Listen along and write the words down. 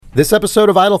This episode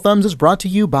of Idle Thumbs is brought to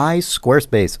you by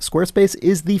Squarespace. Squarespace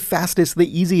is the fastest, the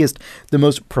easiest, the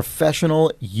most professional,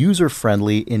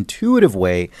 user-friendly, intuitive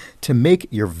way to make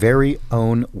your very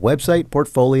own website,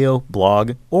 portfolio,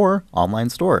 blog, or online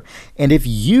store. And if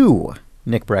you,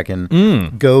 Nick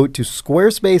Brecken, go to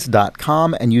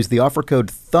squarespace.com and use the offer code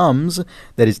THUMBS,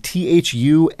 that is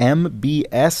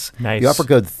THUMBS. Nice. The offer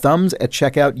code THUMBS at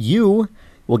checkout, you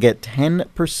will get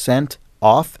 10%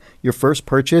 off your first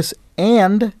purchase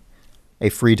and a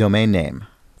free domain name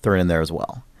thrown in there as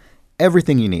well.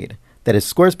 Everything you need. That is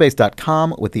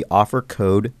squarespace.com with the offer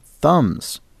code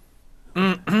THUMBS.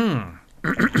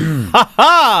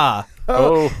 Ha-ha!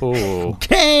 Oh.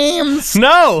 Games!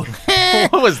 No!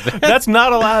 What was that? That's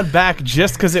not allowed back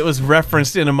just because it was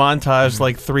referenced in a montage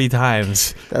like 3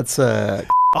 times. That's,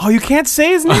 Oh, you can't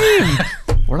say his name!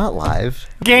 we're not live.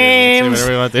 Games!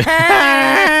 Whatever we want to.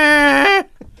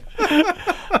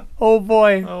 Oh,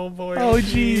 boy. Oh, boy. Oh,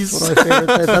 jeez. One of my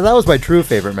favorite, that was my true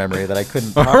favorite memory that I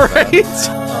couldn't talk about. Right?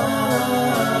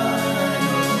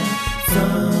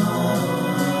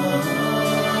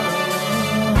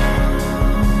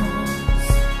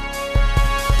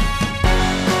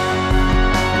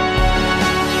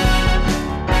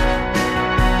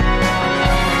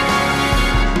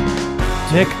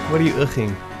 Nick, what are you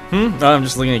uching? I'm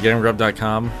just looking at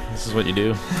GameGrub.com. This is what you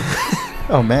do.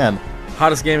 Oh, man.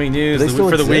 Hottest gaming news Do they still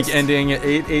for the week exist? ending at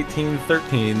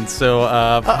 8/18/13. So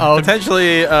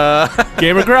potentially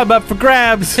Gamer Grub up for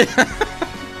grabs.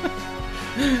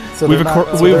 So We've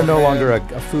they're no longer a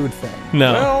food thing.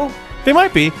 No. well, They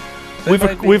might be. They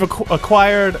might be. We've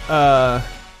acquired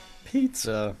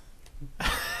pizza.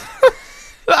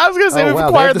 I was gonna say Oh, we've wow, they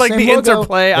acquired have like same the logo.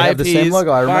 Interplay They IPs. have the same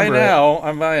logo. I Buy remember it. now.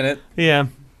 I'm buying it. Yeah.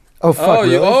 Oh, fuck,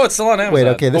 really? it's still on Amazon. Wait,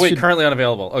 okay, this should- currently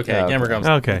unavailable. Okay, Oh, okay. GamerGrub's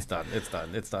Okay. It's done.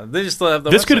 They just still have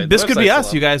the This website. could The be website's us,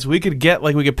 still you guys. We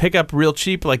could pick up real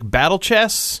cheap like battle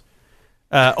chess,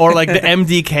 or like the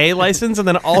MDK license, and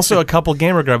then also a couple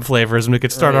Gamer Grub flavors, and we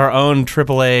could start Right. our own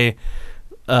AAA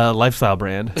lifestyle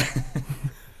brand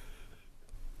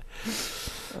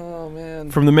Oh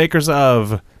man. from the makers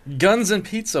of. Guns and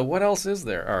pizza. What else is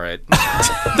there? All right.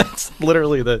 That's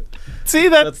literally See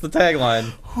that? that's the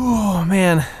tagline. Oh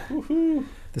man.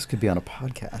 This could be on a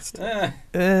podcast.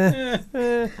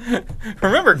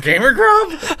 Remember Gamer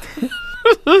Grub?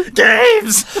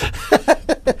 Games.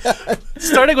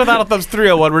 Starting with Idle Thumbs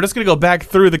 301, we're just going to go back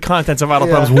through the contents of Idle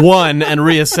Yeah. Thumbs 1 and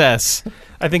reassess.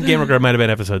 I think Gamer Grub might have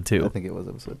been episode 2. I think it was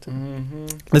episode 2.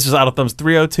 This is Idle Thumbs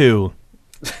 302.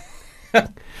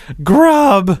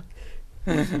 Grub.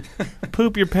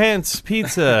 Poop your pants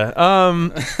pizza.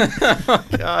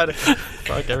 God.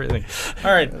 Fuck everything.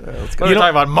 All right. Let's go. You know-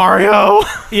 Talk about Mario.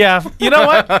 Yeah, you know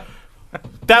what?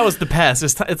 That was the past.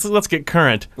 Let's get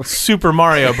current. Super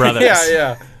Mario Brothers.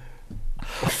 yeah.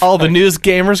 All the news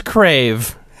gamers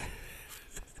crave.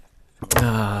 All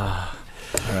right,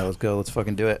 let's go. Let's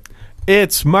fucking do it.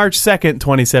 It's March 2nd,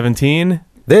 2017.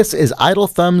 This is Idle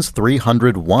Thumbs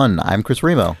 301. I'm Chris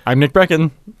Remo. I'm Nick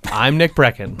Brecken. I'm Nick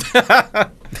Brecken.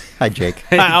 Hi, Jake.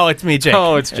 Oh, it's me, Jake.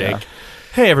 Oh, it's Jake.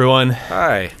 Hey, everyone.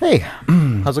 Hi. Hey,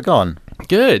 how's it going?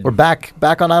 Good. We're back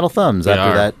on Idle Thumbs We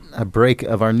after are. that a break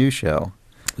of our new show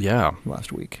Yeah.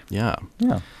 last week. Yeah.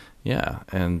 Yeah.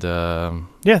 And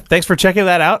Yeah, thanks for checking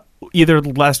that out, either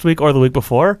last week or the week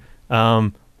before.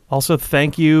 Also,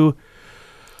 thank you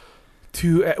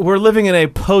to... we're living in a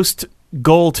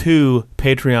post-Goal 2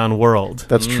 Patreon world.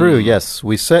 That's true, yes.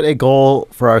 We set a goal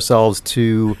for ourselves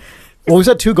to... Well, we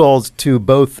set 2 goals to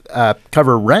both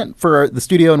cover rent for the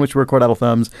studio in which we record Idle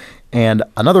Thumbs and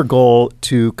another goal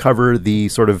to cover the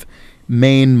sort of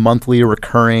main monthly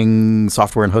recurring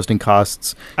software and hosting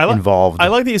costs involved. I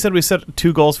like that you said we set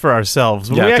 2 goals for ourselves.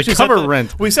 When Yeah, we to actually cover set them-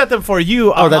 rent. We set them for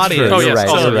you, our that's audience. true. Oh, You're yes. right.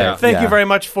 Also, You're yeah. right. Thank Yeah. you very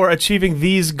much for achieving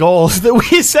these goals that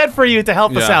we set for you to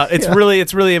help us Yeah. out. It's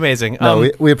really amazing. No,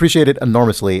 we appreciate it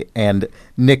enormously. And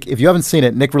Nick, if you haven't seen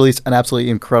it, Nick released an absolutely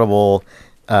incredible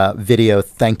video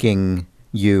thanking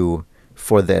you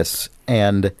for this.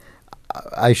 And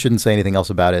I shouldn't say anything else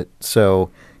about it. So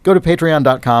go to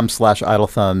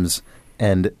patreon.com/idlethumbs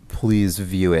and please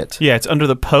view it. Yeah, it's under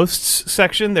the posts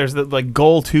section. There's the like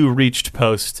Goal 2 reached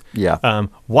post. Yeah.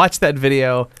 Watch that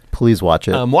video. Please watch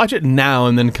it. Watch it now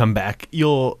and then come back.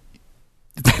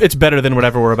 It's better than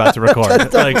whatever we're about to record.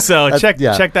 Check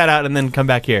that out and then come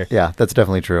back here. Yeah, that's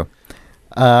definitely true.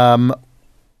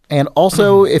 And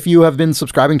also, if you have been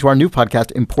subscribing to our new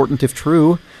podcast, Important If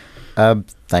True,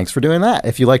 thanks for doing that.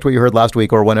 If you liked what you heard last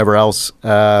week or whenever else,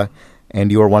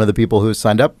 and you are one of the people who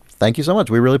signed up, thank you so much.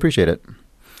 We really appreciate it.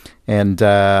 And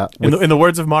In the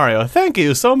words of Mario, thank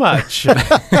you so much.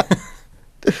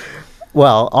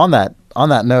 well, on that On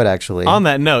that note, actually, On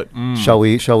that note, shall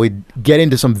we get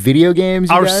into some video games?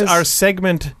 You guys? our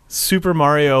segment Super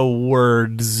Mario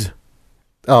Words.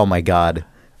 Oh my God!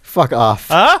 Fuck off!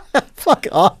 Huh? Fuck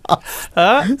off!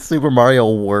 Huh? Super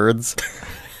Mario words.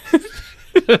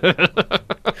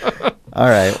 All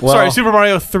right. Well, Sorry, Super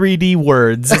Mario 3D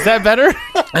Words. Is that better?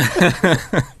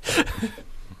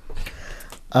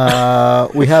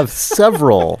 we have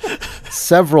several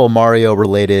Mario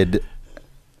related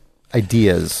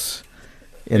ideas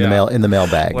in the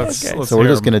mailbag. Let's so hear we're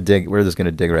just 'em. gonna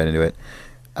dig right into it.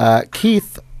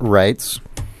 Keith writes,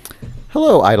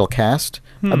 "Hello, Idlecast.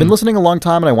 I've been listening a long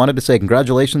time, and I wanted to say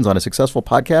congratulations on a successful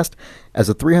podcast as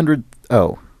a 300.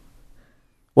 Oh,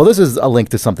 well, this is a link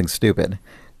to something stupid.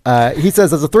 He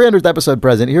says, as a 300th episode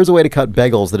present, here's a way to cut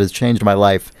bagels that has changed my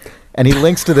life. And he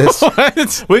links to this.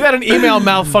 We got an email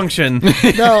malfunction.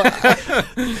 No,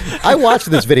 I watched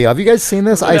this video. Have you guys seen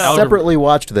this? I No. separately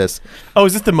watched this. Oh,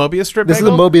 is this the Mobius strip This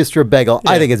bagel? is a Mobius strip bagel.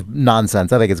 I Yeah. think it's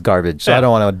nonsense. I think it's garbage. So Yeah. I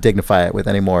don't want to dignify it with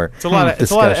any more It's a lot of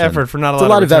discussion. effort for not a It's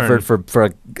lot of return. effort for a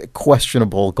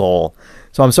questionable goal.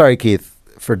 So I'm sorry, Keith,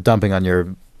 for dumping on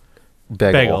your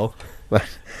bagel. But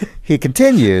he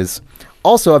continues,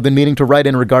 also, I've been meaning to write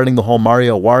in regarding the whole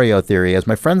Mario Wario theory, as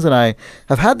my friends and I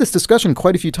have had this discussion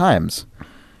quite a few times.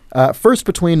 First,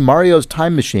 between Mario's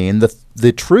Time Machine,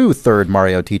 the true third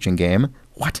Mario teaching game.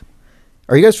 What?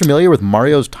 Are you guys familiar with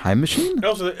Mario's Time Machine?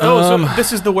 So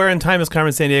this is the Where in Time is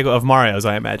Carmen Sandiego of Mario's,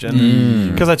 I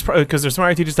imagine. Because there's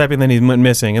Mario teaches typing, then he's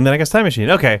missing, and then I guess Time Machine.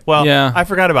 Okay, well, Yeah. I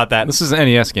forgot about that. This is an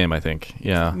NES game, I think.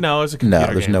 Yeah. No, it's a computer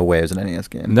No, there's game. no way it was an NES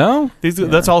game. No?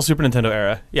 That's all Super Nintendo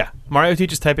era. Yeah, Mario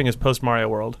teaches typing is post Mario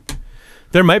World.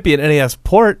 There might be an NES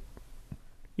port,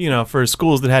 for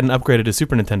schools that hadn't upgraded to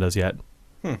Super Nintendos yet.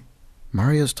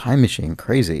 Mario's Time Machine,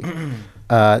 crazy.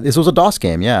 This was a DOS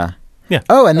game, yeah. Yeah.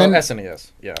 Oh, and then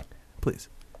SNES. Yeah. Please.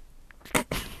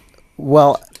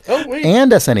 well, Oh wait.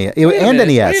 and SNES and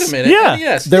NES. Wait a minute. Yeah.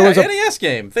 NES. There was a- NES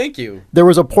game. Thank you. There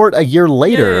was a port a year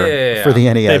later Yeah. for the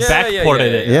They NES.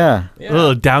 backported it. Yeah.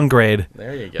 Ugh, downgrade.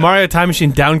 There you go. Mario Time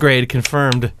Machine downgrade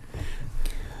confirmed.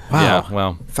 Wow. Yeah,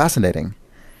 well. Fascinating.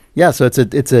 Yeah, so it's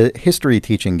a history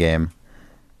teaching game.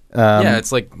 Yeah,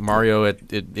 it's like Mario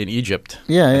in Egypt.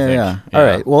 Yeah, I yeah, think. yeah. All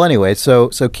right. Well, anyway, so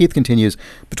Keith continues.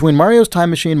 Between Mario's Time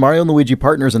Machine, Mario and Luigi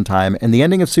Partners in Time, and the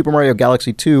ending of Super Mario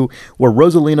Galaxy 2, where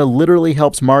Rosalina literally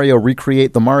helps Mario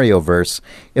recreate the Mario-verse,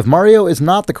 if Mario is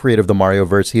not the creator of the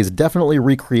Mario-verse, he has definitely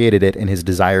recreated it in his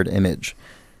desired image.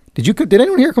 Did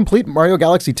anyone here complete Mario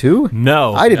Galaxy 2?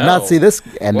 No. I did not No. see this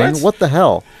ending. What the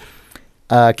hell?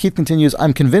 Keith continues,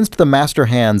 I'm convinced the master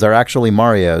hands are actually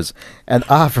Mario's, and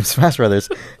from Smash Brothers,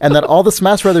 and that all the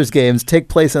Smash Brothers games take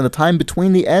place in the time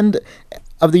between the end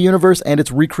of the universe and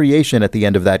its recreation at the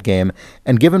end of that game,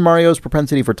 and given Mario's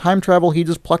propensity for time travel, he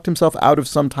just plucked himself out of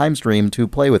some time stream to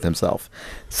play with himself.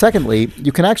 Secondly,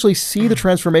 you can actually see the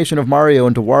transformation of Mario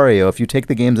into Wario if you take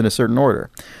the games in a certain order.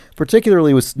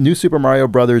 Particularly with New Super Mario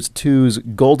Bros. 2's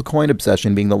Gold Coin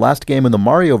Obsession being the last game in the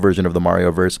Mario version of the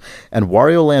Marioverse, and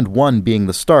Wario Land 1 being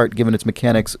the start, given its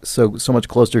mechanics so much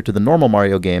closer to the normal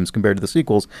Mario games compared to the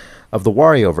sequels of the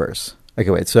Warioverse. Okay,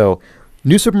 wait, so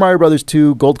New Super Mario Bros.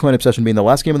 2 Gold Coin Obsession being the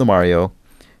last game in the Marioverse,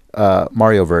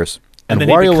 And and then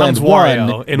he Wario Land becomes 1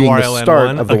 Wario in being Wario the Land start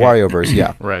 1? of the Okay. Warioverse,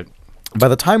 yeah. Right. By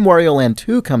the time Wario Land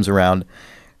 2 comes around,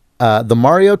 the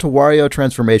Mario to Wario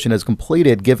transformation is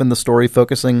completed, given the story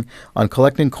focusing on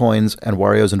collecting coins and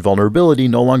Wario's invulnerability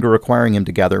no longer requiring him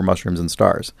to gather mushrooms and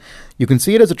stars. You can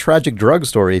see it as a tragic drug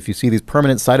story if you see these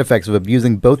permanent side effects of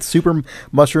abusing both super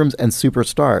mushrooms and super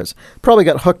stars. Probably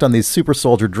got hooked on these super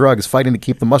soldier drugs fighting to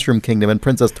keep the Mushroom Kingdom and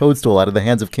Princess Toadstool out of the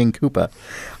hands of King Koopa.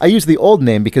 I use the old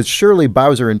name because surely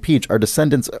Bowser and Peach are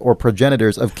descendants or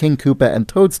progenitors of King Koopa and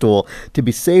Toadstool to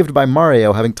be saved by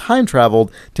Mario having time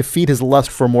traveled to feed his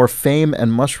lust for more fame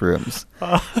and mushrooms.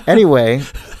 Anyway,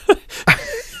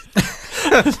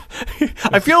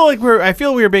 I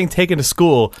feel we are being taken to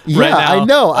school right yeah, now. I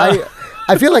know.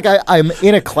 I feel like I'm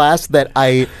in a class that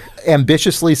I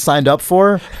ambitiously signed up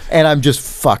for, and I'm just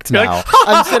fucked You're now. like,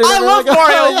 I'm sitting I there love like,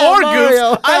 Mario oh, yeah, lore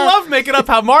Mario. goofs. I love making up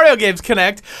how Mario games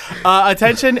connect.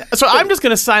 Attention. So I'm just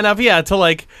gonna sign up, to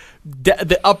like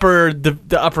the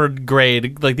upper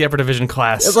grade, like the upper division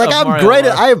class. It's like of I'm Mario great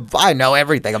lore. at. I know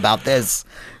everything about this.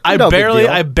 I No big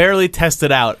deal. barely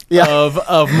tested out Yeah.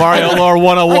 of Mario Lore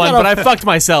 101, but I fucked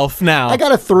myself now. I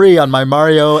got a 3 on my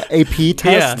Mario AP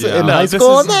test Yeah. in No, high this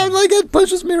school, is- and then like it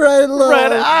pushes me right along.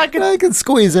 Right, I can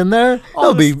squeeze in there.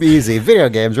 It'll be easy. Video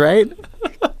games, right?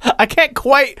 I can't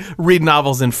quite read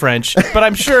novels in French, but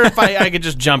I'm sure if I could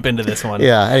just jump into this one.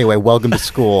 Yeah. Anyway, welcome to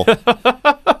school.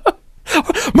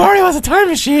 Mario has a time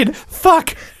machine.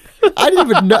 Fuck. I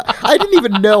didn't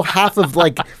even know half of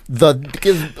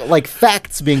the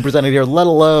facts being presented here, let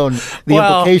alone the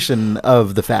implication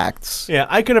of the facts. Yeah,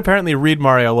 I can apparently read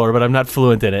Mario lore, but I'm not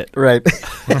fluent in it. Right.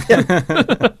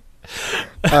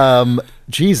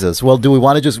 Jesus. Well, do we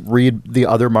want to just read the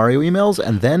other Mario emails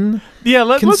and then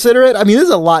consider it? I mean, there's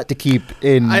a lot to keep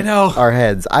in our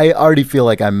heads. I already feel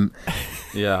like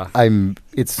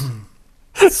it's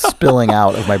spilling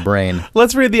out of my brain.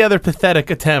 Let's read the other pathetic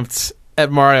attempts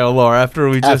at Mario lore after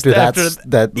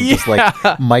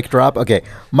mic drop. Okay.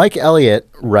 Mike Elliott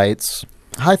writes,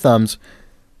 "Hi, Thumbs.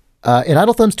 In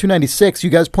Idle Thumbs 296, you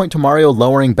guys point to Mario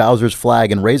lowering Bowser's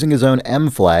flag and raising his own M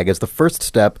flag as the first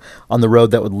step on the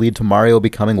road that would lead to Mario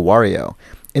becoming Wario.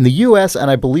 In the US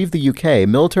and I believe the UK,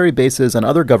 military bases and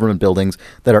other government buildings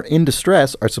that are in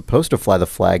distress are supposed to fly the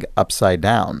flag upside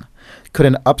down. Could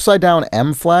an upside-down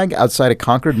M flag outside a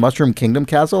conquered Mushroom Kingdom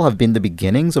castle have been the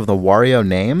beginnings of the Wario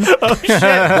name?" Oh, shit.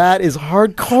 That is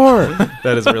hardcore.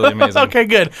 That is really amazing. Okay,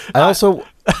 good. I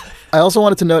also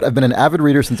wanted to note I've been an avid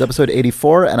reader since episode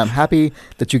 84, and I'm happy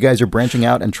that you guys are branching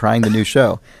out and trying the new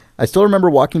show. I still remember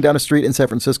walking down a street in San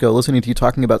Francisco listening to you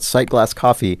talking about Sightglass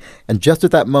Coffee, and just at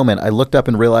that moment, I looked up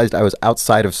and realized I was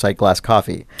outside of Sightglass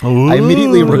Coffee. I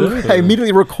immediately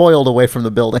recoiled away from the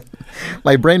building.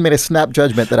 My brain made a snap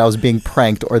judgment that I was being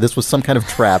pranked or this was some kind of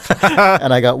trap,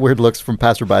 and I got weird looks from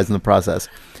passerbys in the process.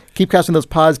 Keep casting those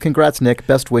pods. Congrats, Nick.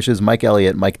 Best wishes, Mike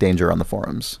Elliott, Mike Danger on the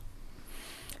forums.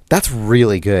 That's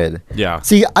really good. Yeah.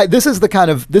 See, this is the kind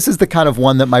of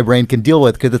one that my brain can deal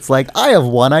with because it's like I have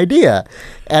one idea,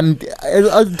 and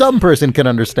a dumb person can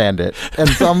understand it, and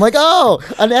so I'm like, oh,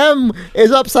 an M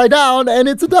is upside down and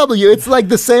it's a W. It's like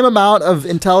the same amount of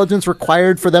intelligence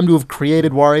required for them to have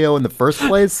created Wario in the first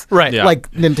place, right? Yeah. Like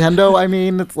Nintendo. I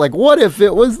mean, it's like, what if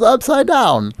it was upside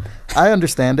down? I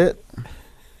understand it.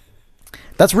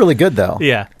 That's really good, though.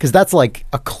 Yeah. Because that's like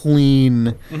a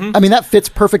clean... I mean, that fits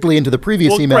perfectly into the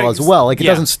previous email as well. Like, it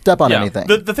doesn't step on anything.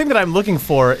 The thing that I'm looking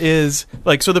for is,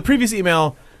 like, so the previous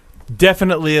email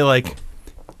definitely, like,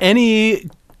 any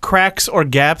cracks or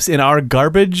gaps in our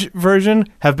garbage version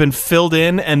have been filled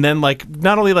in and then, like,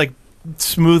 not only, like,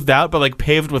 smoothed out, but, like,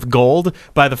 paved with gold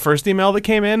by the first email that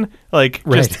came in. Like,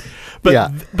 just... Right.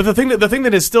 But, but the thing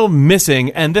that is still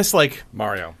missing, and this, like...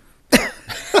 Mario.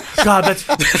 God, that's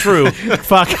true.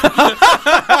 Fuck.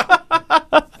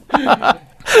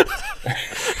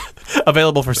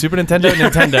 Available for Super Nintendo,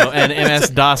 Nintendo, and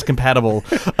MS-DOS compatible.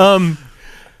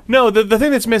 No, the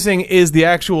thing that's missing is the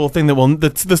actual thing that will...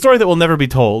 The story that will never be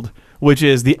told, which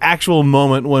is the actual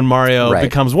moment when Mario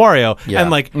becomes Wario. Yeah. And,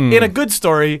 like, in a good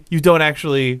story, you don't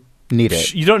actually... need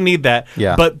it. You don't need that.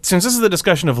 Yeah. But since this is a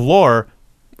discussion of lore...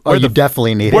 you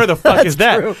definitely need it. Where the fuck is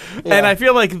that? Yeah. And I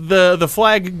feel like the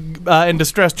flag in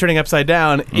distress turning upside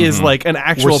down is like an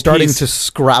actual We're starting piece. to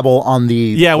scrabble on the...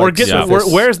 Yeah, we're getting...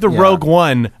 Where's the Rogue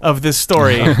One of this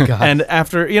story? And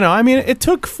after, I mean, it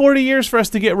took 40 years for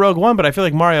us to get Rogue One, but I feel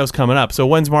like Mario's coming up. So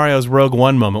when's Mario's Rogue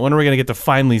One moment? When are we going to get to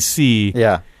finally see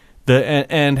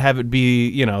and have it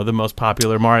be, the most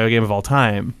popular Mario game of all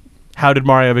time? How did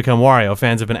Mario become Wario?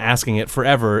 Fans have been asking it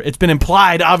forever. It's been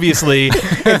implied, obviously,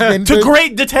 to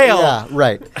great detail. Yeah,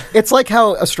 right. It's like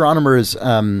how astronomers,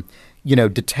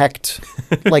 detect,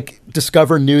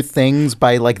 discover new things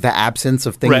by, the absence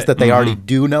of things that they already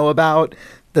do know about.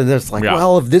 Then there's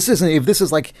well, if this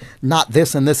is like not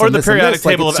this and this or and the this periodic and this,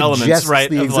 table of elements, right?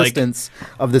 The existence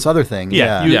of this other thing.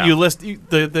 Yeah, you list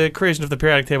the creation of the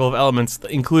periodic table of elements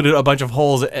included a bunch of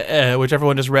holes, which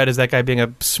everyone just read as that guy being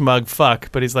a smug fuck.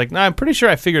 But he's like, no, I'm pretty sure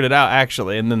I figured it out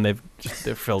actually, and then they're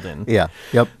filled in. Yeah.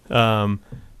 Yep. I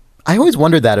always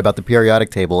wondered that about the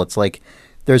periodic table. It's like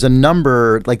there's a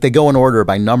number, they go in order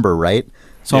by number, right?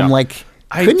 So I'm like,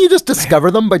 couldn't you just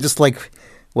discover them by just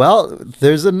well,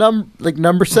 there's a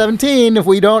number 17. If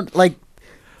we don't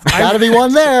gotta be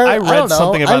one there. I read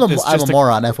something about this. I'm a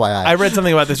moron, FYI. I read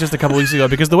something about this just a couple weeks ago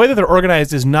because the way that they're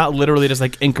organized is not literally just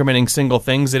incrementing single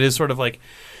things. It is sort of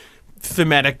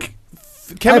thematic.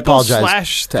 Chemical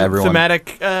slash to everyone. Thematic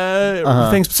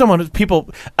things.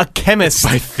 A chemist.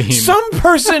 By theme. Some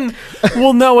person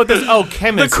will know what this. Oh,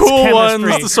 chemist. The cool chemistry.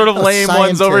 ones, the sort of lame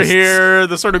ones over here,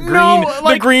 the sort of green,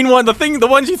 the green one, the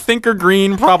ones you think are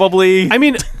green, probably. I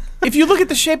mean, if you look at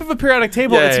the shape of a periodic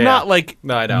table, it's not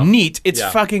neat. It's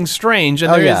fucking strange,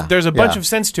 and there's a bunch of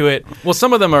sense to it. Well,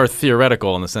 some of them are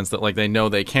theoretical in the sense that they know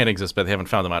they can't exist, but they haven't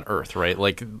found them on Earth, right?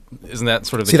 Isn't that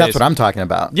sort of the case? That's what I'm talking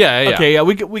about. Yeah. Okay, yeah,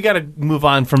 we got to move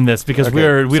on from this because we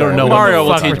don't know.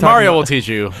 Mario will teach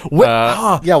you.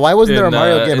 Why wasn't there a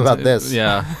Mario game about this?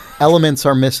 Yeah, elements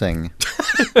are missing.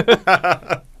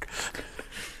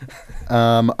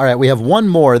 All right, we have one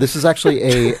more. This is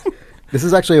actually This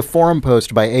is actually a forum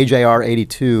post by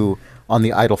AJR82 on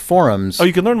the Idle forums. Oh,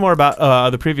 you can learn more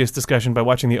about the previous discussion by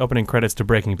watching the opening credits to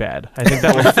Breaking Bad. I think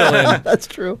that will fill in. That's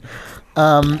true.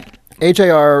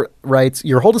 AJR writes,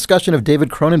 your whole discussion of David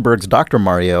Cronenberg's Dr.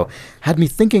 Mario had me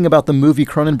thinking about the movie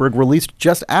Cronenberg released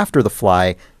just after The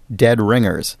Fly, Dead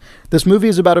Ringers. This movie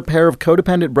is about a pair of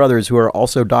codependent brothers who are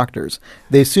also doctors.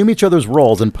 They assume each other's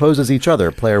roles and pose as each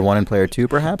other, player 1 and player 2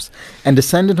 perhaps, and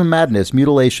descend into madness,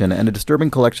 mutilation, and a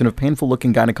disturbing collection of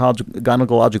painful-looking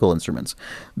gynecological instruments.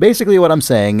 Basically what I'm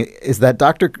saying is that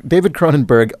Dr. David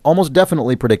Cronenberg almost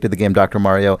definitely predicted the game Dr.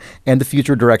 Mario and the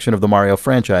future direction of the Mario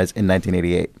franchise in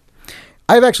 1988.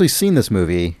 I've actually seen this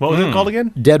movie. What was it called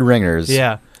again? Dead Ringers.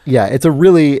 Yeah. Yeah, it's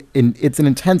it's an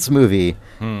intense movie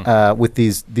with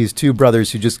these two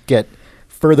brothers who just get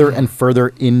further and further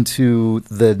into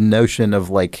the notion of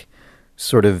like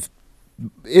sort of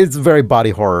it's very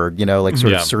body horror, like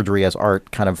sort of surgery as art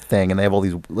kind of thing, and they have all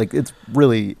these like it's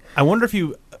really. I wonder if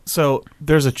you. So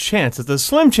there's a chance. It's a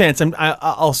slim chance, and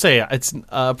I'll say it's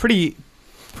a pretty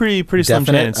slim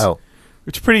chance. Oh,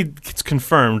 It's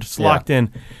confirmed. It's locked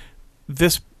in.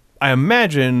 This, I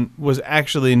imagine, was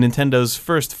actually Nintendo's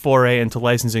first foray into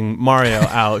licensing Mario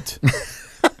out.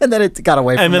 And then it got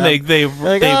away from and then them. they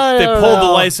pulled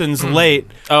the license late.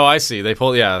 Oh, I see. They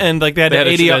pulled, and like they had to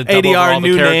ADR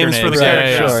new names for the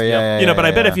characters. Sure, yeah, but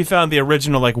I bet if you found the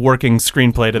original like working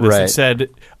screenplay to this, it said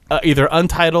either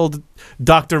Untitled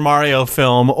Dr. Mario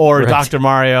film or Dr.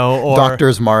 Mario or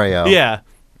Doctors Mario. Yeah,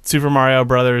 Super Mario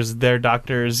Brothers, their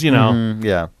doctors.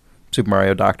 Yeah, Super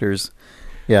Mario Doctors.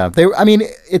 Yeah,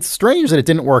 it's strange that it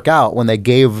didn't work out when they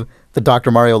gave the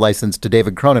Dr. Mario license to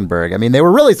David Cronenberg. I mean, they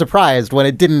were really surprised when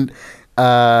it didn't.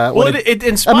 It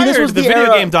inspired the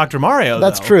video game Dr. Mario.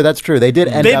 That's true. They did.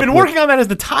 They've been working on that as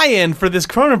the tie-in for this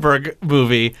Cronenberg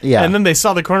movie. Yeah. And then they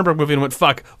saw the Cronenberg movie and went,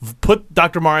 "Fuck! Put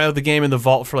Dr. Mario the game in the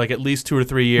vault for like at least 2 or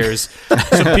 3 years,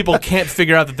 so people can't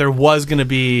figure out that there was going to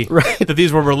be that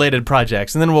these were related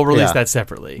projects, and then we'll release that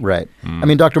separately." Right. I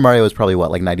mean, Dr. Mario was probably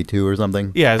like 92 or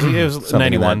something. Yeah, it was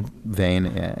 91. In that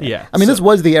vein. Yeah. I mean, this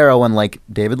was the era when like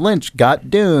David Lynch got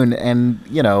Dune, and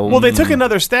Well, they took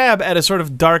another stab at a sort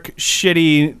of dark, shitty,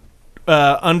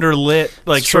 underlit,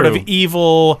 like sort of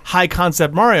evil, high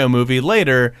concept Mario movie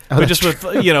later, but just with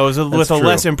with a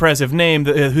less impressive name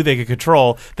who they could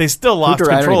control. They still lost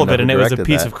control of it, and it was a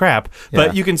piece of crap.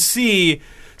 But you can see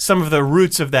some of the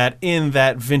roots of that in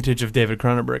that vintage of David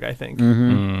Cronenberg, I think.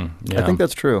 I think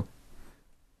that's true.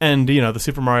 And the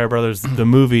Super Mario Brothers the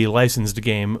movie licensed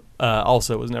game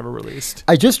also was never released.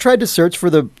 I just tried to search for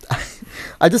the.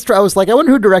 I was like, I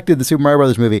wonder who directed the Super Mario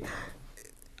Brothers movie.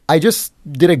 I just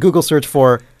did a Google search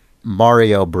for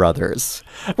Mario Brothers.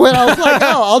 When I was like,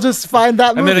 I'll just find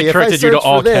that movie. And then it corrected you to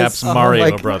all caps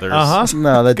Mario Brothers.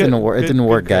 No, that didn't work. It didn't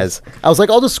work, guys. I was like,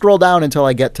 I'll just scroll down until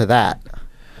I get to that.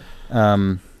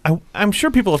 I'm sure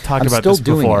people have talked about this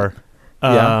before.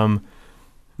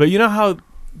 But you know how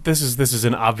this is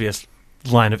an obvious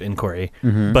line of inquiry.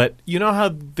 But you know how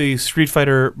the Street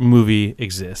Fighter movie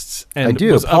exists? And I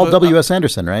do. Paul W.S.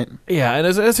 Anderson, right? Yeah, and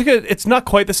it's not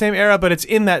quite the same era, but it's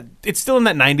still in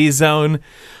that 90s zone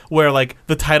where like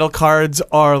the title cards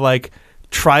are like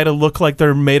try to look like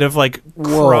they're made of like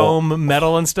chrome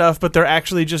metal and stuff, but they're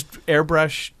actually just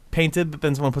airbrush painted that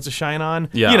then someone puts a shine on.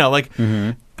 Yeah.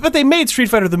 But they made Street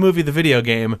Fighter the movie, the video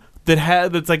game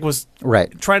was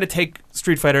trying to take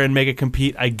Street Fighter and make it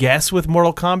compete, I guess, with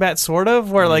Mortal Kombat, sort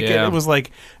of, where like it was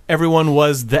like everyone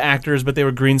was the actors, but they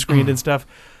were green screened and stuff.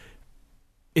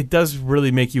 It does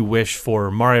really make you wish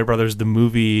for Mario Brothers the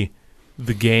movie,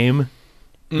 the game.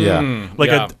 Yeah,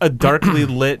 a darkly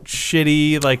lit,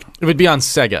 shitty like. It would be on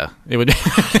Sega. It would.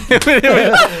 it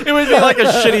would be like a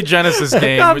shitty Genesis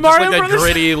game, with just like a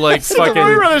gritty like fucking.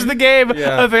 Mario Brothers the game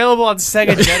available on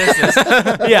Sega Genesis.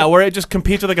 Yeah, where it just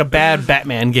competes with like a bad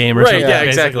Batman game or something. Yeah,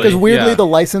 exactly. Because weirdly, the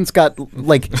license got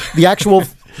like the actual.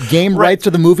 Game rights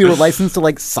to the movie were licensed to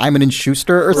like Simon and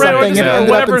Schuster or something. And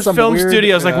whatever film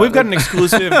studios like we've got an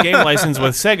exclusive game license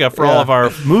with Sega for all of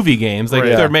our movie games. Like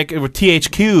they're making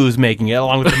THQ's making it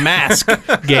along with the Mask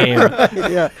game.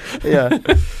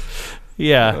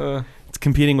 It's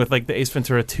competing with like the Ace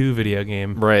Ventura 2 video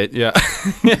game. Right. Yeah.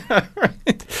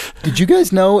 Did you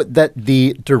guys know that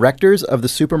the directors of the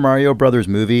Super Mario Brothers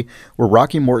movie were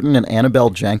Rocky Morton and Annabelle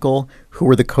Jankel, who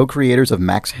were the co-creators of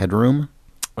Max Headroom?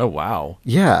 Oh, wow.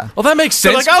 Yeah. Well, that makes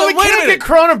sense. So like, we can't get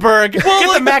Cronenberg.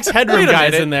 Get the Max Headroom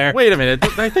guys in there. Wait a minute.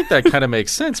 I think that kind of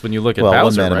makes sense when you look at Bowser,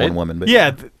 one man right? and one woman. But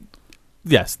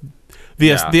yes.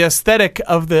 The aesthetic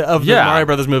of the Mario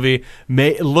Brothers movie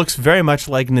looks very much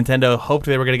like Nintendo hoped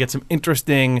they were going to get some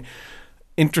interesting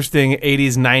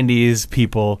 80s, 90s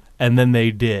people, and then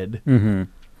they did. Mm-hmm.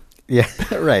 Yeah,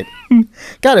 right.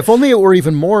 God, if only it were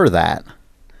even more of that.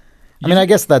 I mean, I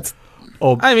guess that's...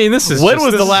 Oh, I mean, this is when just,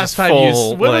 was this the is last just time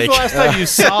full, you? When was the last time you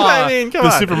saw I mean, come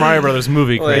the on. Super Mario Brothers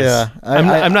movie, Chris? Yeah,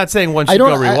 I'm not saying one should I go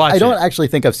don't. rewatch I don't it. actually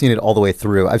think I've seen it all the way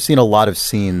through. I've seen a lot of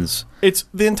scenes. It's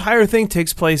the entire thing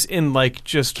takes place in like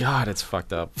just God, it's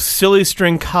fucked up. silly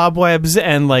string cobwebs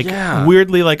and like Yeah.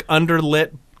 weirdly like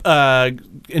underlit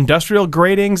industrial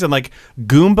gratings, and like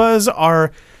Goombas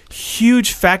are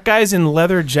huge fat guys in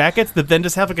leather jackets that then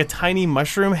just have like a tiny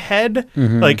mushroom head.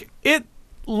 Like it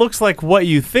looks like what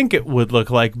you think it would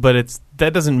look like, but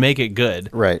that doesn't make it good.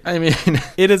 Right. I mean,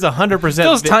 It is 100%.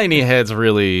 those tiny heads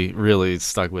really, really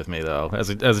stuck with me though, as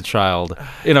a child,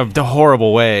 in a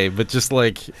horrible way. But just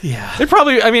like, Yeah. it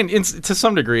probably. I mean, to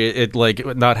some degree, it like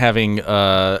not having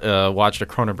watched a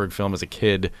Cronenberg film as a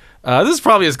kid. This is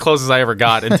probably as close as I ever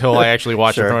got until I actually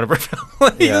watched Sure. a Cronenberg film.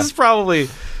 Like, Yeah. This is probably.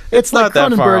 It's like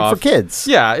not that far Cronenberg for off. kids.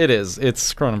 Yeah, it is.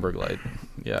 It's Cronenberg light.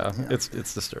 Yeah, it's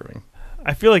disturbing.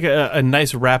 I feel like a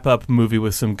nice wrap-up movie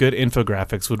with some good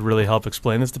infographics would really help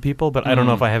explain this to people, but I don't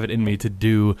know if I have it in me to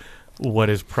do what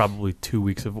is probably 2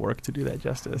 weeks of work to do that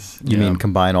justice. You Yeah. mean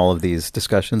combine all of these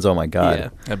discussions? Oh my God. Yeah.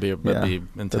 That'd be Yeah.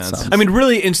 intense. sounds- I mean,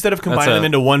 really, instead of combining That's them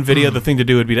into one video, the thing to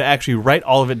do would be to actually write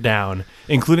all of it down,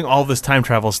 including all of this time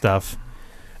travel stuff,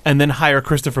 and then hire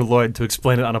Christopher Lloyd to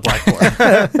explain it on a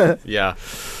blackboard. Yeah,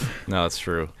 no, that's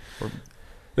true.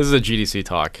 This is a GDC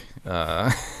talk.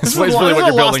 This is really what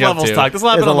you're building up levels to. talk. This is a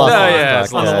lot It's on a the Lost lawn. Levels yeah, talk.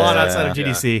 it's On the Yeah, lawn yeah, outside yeah. of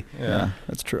GDC. Yeah,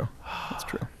 that's true. That's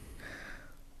true.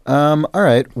 All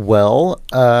right. Well,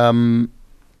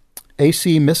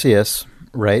 AC Missius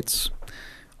writes,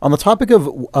 on the topic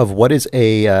of what is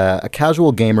a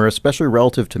casual gamer, especially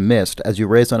relative to Myst, as you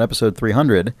raised on episode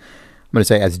 300, I'm going to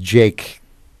say as Jake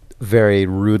very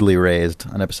rudely raised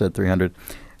on episode 300.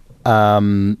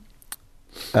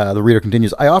 The reader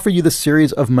continues, I offer you the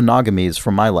series of monogamies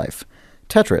from my life.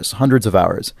 Tetris, hundreds of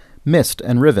hours. Myst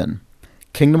and Riven.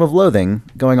 Kingdom of Loathing,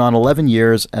 going on 11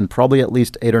 years and probably at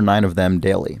least 8 or 9 of them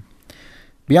daily.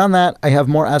 Beyond that, I have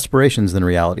more aspirations than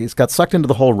realities. Got sucked into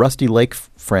the whole Rusty Lake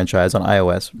franchise on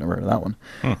iOS. Never heard of that one.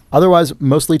 Otherwise,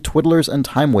 mostly twiddlers and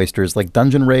time wasters like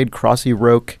Dungeon Raid, Crossy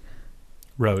Roke.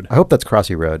 Road. I hope that's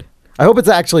Crossy Road. I hope it's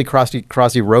actually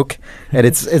Crossy Roke, and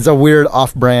it's a weird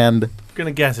off-brand...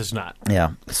 Gonna guess it's not.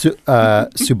 Yeah.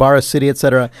 Subara City,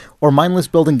 etc. Or mindless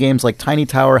building games like Tiny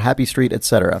Tower, Happy Street,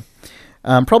 etc.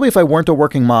 Probably if I weren't a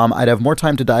working mom, I'd have more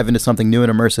time to dive into something new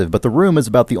and immersive, but The Room is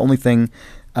about the only thing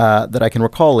that I can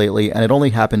recall lately, and it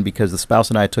only happened because the spouse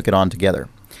and I took it on together.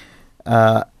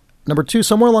 Number 2,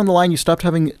 somewhere along the line you stopped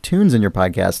having tunes in your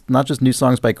podcast, not just new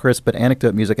songs by Chris, but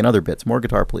anecdote music and other bits. More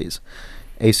guitar, please.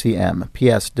 ACM.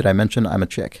 P.S. Did I mention I'm a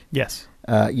chick? Yes.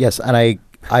 Yes, and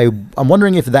I'm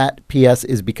wondering if that P.S.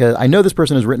 is because I know this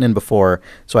person has written in before,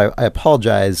 so I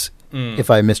apologize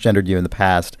if I misgendered you in the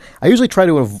past. I usually try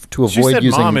to avoid She said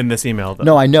using mom in this email, though.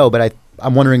 No, I know, but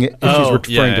I'm wondering if she's Oh,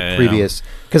 referring to previous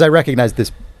because I recognize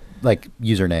this like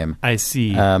username. I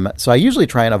see. So I usually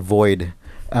try and avoid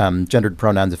gendered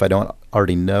pronouns if I don't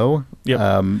already know. Yep.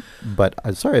 But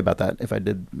I'm sorry about that if I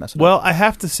did mess it up. Well, I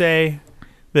have to say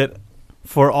that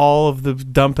for all of the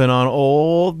dumping on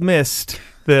old Myst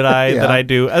that I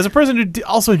do, as a person who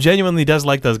also genuinely does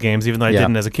like those games, even though I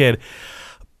didn't as a kid,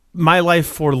 my life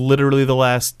for literally the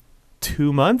last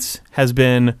 2 months has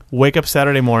been wake up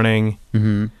Saturday morning,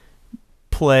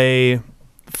 play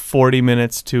 40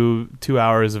 minutes to 2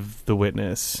 hours of The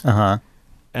Witness.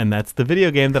 And that's the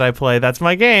video game that I play. That's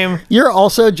my game. You're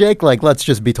also, Jake, like, let's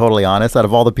just be totally honest, out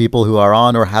of all the people who are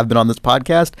on or have been on this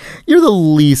podcast, you're the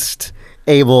least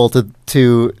able to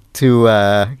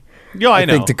I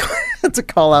know. think to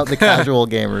call out the casual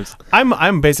gamers.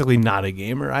 I'm basically not a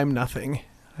gamer. I'm nothing.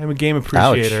 I'm a game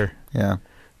appreciator. Yeah.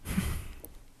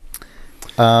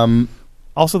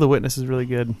 Also, The Witness is really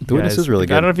good. The Witness is really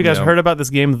good. I don't know if you guys Yeah. heard about this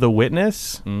game, The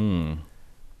Witness.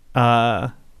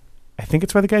 I think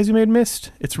it's by the guys who made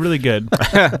Myst. It's really good.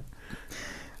 I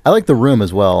like The Room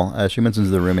as well. She mentions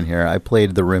The Room in here. I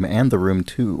played The Room and The Room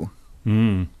 2.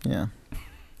 Yeah.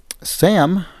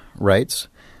 Sam writes,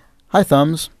 Hi,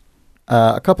 Thumbs.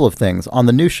 A couple of things. On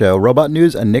the new show, Robot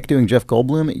News and Nick doing Jeff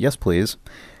Goldblum? Yes, please.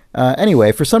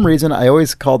 Anyway, for some reason, I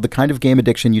always called the kind of game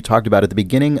addiction you talked about at the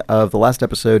beginning of the last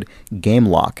episode game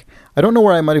lock. I don't know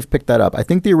where I might have picked that up. I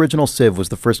think the original Civ was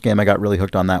the first game I got really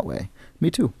hooked on that way.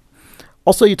 Me too.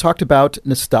 Also, you talked about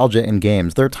nostalgia in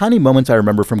games. There are tiny moments I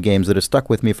remember from games that have stuck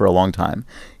with me for a long time.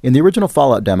 In the original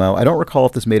Fallout demo, I don't recall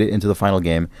if this made it into the final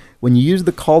game, when you use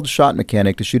the called shot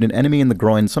mechanic to shoot an enemy in the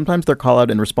groin, sometimes their call-out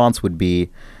in response would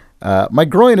be, my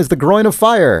groin is the groin of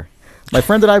fire. My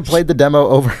friend and I played the demo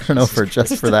over and over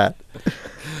just for that.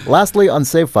 Lastly, on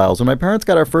save files, when my parents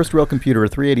got our first real computer, a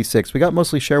 386, we got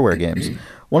mostly shareware games.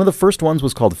 One of the first ones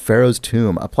was called Pharaoh's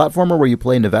Tomb, a platformer where you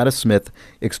play Nevada Smith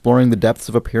exploring the depths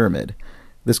of a pyramid.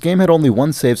 This game had only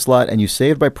one save slot, and you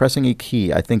saved by pressing a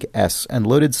key, I think S, and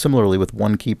loaded similarly with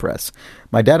one key press.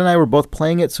 My dad and I were both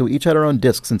playing it, so we each had our own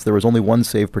disc since there was only one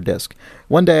save per disc.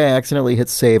 One day I accidentally hit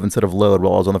save instead of load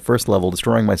while I was on the first level,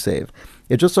 destroying my save.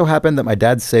 It just so happened that my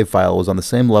dad's save file was on the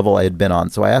same level I had been on,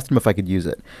 so I asked him if I could use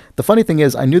it. The funny thing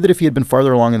is, I knew that if he had been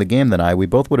farther along in the game than I, we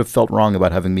both would have felt wrong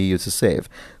about having me use his save.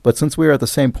 But since we were at the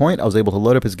same point, I was able to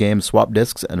load up his game, swap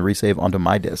discs, and resave onto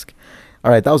my disc. All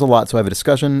right, that was a lot, so I have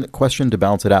a question to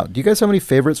balance it out. Do you guys have any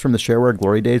favorites from the shareware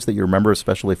glory days that you remember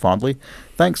especially fondly?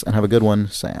 Thanks, and have a good one,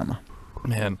 Sam.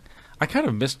 Man, I kind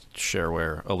of missed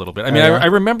shareware a little bit. I mean, I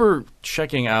remember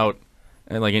checking out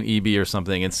like an EB or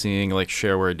something and seeing like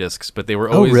shareware discs, but they were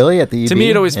always... Oh, really? At the EB? To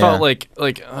me, it always felt like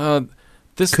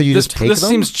this. Could you this just take this them?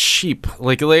 seems cheap.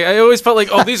 Like I always felt like,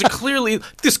 oh, these are clearly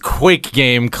this Quake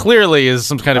game clearly is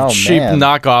some kind of Oh, cheap man.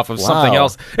 knockoff of something Wow.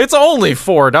 else. It's only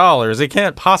 $4. It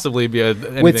can't possibly be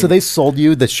anything. Wait, so they sold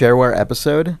you the shareware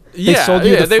episode? They sold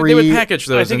you the they free... would package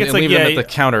those I think and, it's and like, leave them yeah, at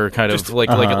the counter, kind of just, like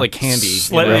candy.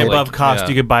 Slightly you know, above like, cost, yeah.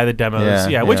 you could buy the demos.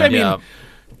 Yeah, Which yeah. I mean,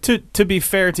 Yeah. to be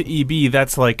fair to EB,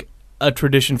 that's like a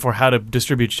tradition for how to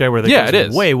distribute shareware. That Yeah, goes it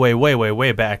is.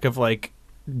 way back of like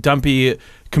dumpy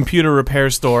computer repair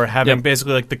store having Yep.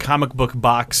 basically like the comic book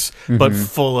box, but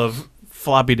full of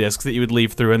floppy disks that you would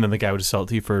leave through, and then the guy would just sell it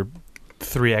to you for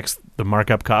 3x the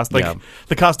markup cost. Like Yeah.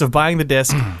 the cost of buying the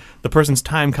disc, the person's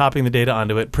time copying the data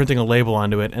onto it, printing a label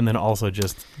onto it, and then also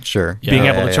just Sure. being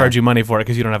Yeah, able to yeah, charge yeah. you money for it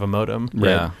because you don't have a modem.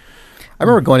 Yeah. I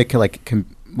remember going to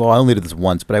well, I only did this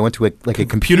once, but I went to a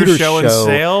Computer show and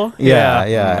sale? Yeah,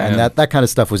 Yeah. and Yeah. that kind of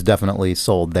stuff was definitely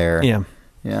sold there. Yeah.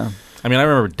 Yeah. I mean, I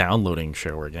remember downloading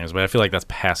shareware games, but I feel like that's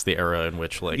past the era in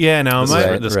which like Yeah, no,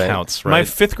 this Right. counts, My right?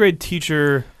 fifth grade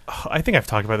teacher, I think I've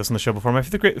talked about this on the show before. My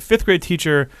fifth grade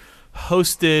teacher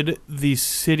hosted the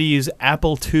city's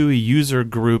Apple II user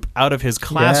group out of his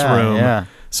classroom. Yeah.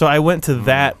 So I went to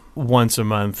that once a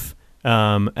month,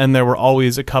 and there were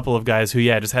always a couple of guys who,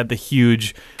 just had the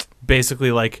huge,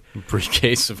 basically like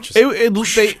Briefcase of just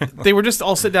they were just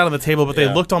all sit down on the table, but they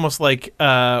Yeah. looked almost like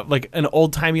an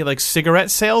old timey like cigarette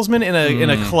salesman in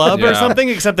a club or Yeah. something,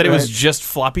 except that it was Right. just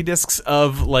floppy disks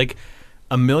of like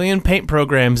a million paint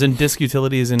programs and disk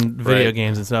utilities and video Right.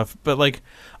 games and stuff. But like,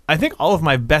 I think all of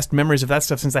my best memories of that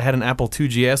stuff, since I had an Apple II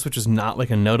GS, which is not like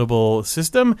a notable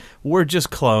system, were just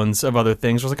clones of other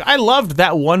things. I was like, I loved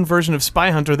that one version of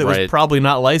Spy Hunter that was Right. probably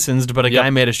not licensed, but a Yep. guy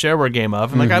made a shareware game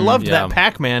of. And like, I loved Yeah. that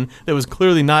Pac-Man that was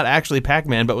clearly not actually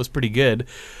Pac-Man, but was pretty good.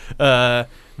 That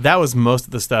was most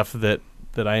of the stuff that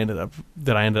I ended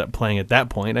up playing at that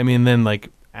point. I mean, then like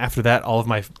after that, all of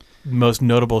my most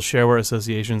notable shareware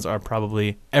associations are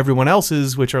probably everyone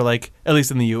else's, which are like, at least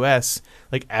in the U.S.,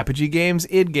 like Apogee games,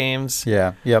 id Games,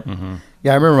 Yeah. Yep.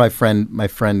 Yeah, I remember my friend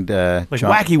like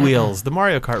John- Wacky Wheels, the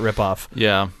Mario Kart ripoff.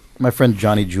 yeah. my friend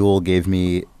Johnny Jewel gave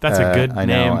me That's a good I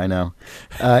name. know.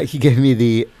 He gave me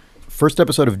the first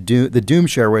episode of the Doom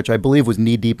shareware, which I believe was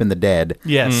Knee Deep in the Dead.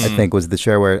 Yes. I think was the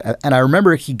shareware. And I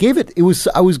remember he gave it I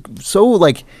was so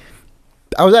like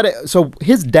I was at it. So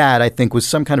his dad, I think, was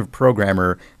some kind of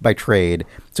programmer by trade.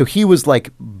 So he was like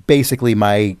basically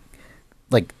my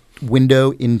like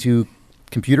window into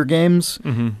computer games,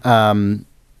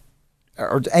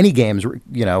 or any games,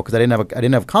 because I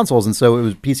didn't have consoles, and so it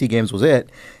was PC games was it.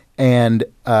 And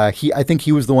I think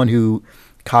he was the one who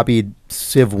copied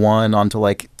Civ 1 onto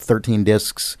like 13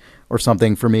 discs or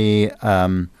something for me,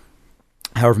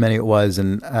 however many it was.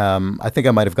 And I think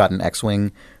I might have gotten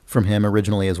X-Wing from him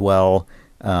originally as well,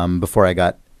 before I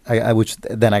got which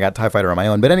then I got TIE Fighter on my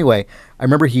own. But anyway, I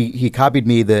remember he copied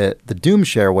me the Doom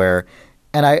shareware,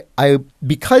 and I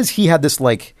because he had this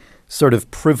like sort of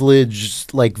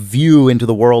privileged like view into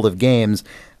the world of games,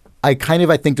 I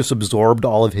think just absorbed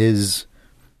all of his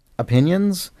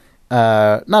opinions,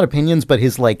 not opinions, but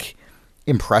his like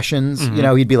impressions.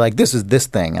 He'd be like, "This is this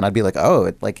thing," and I'd be like,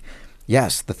 "Oh,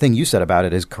 yes, the thing you said about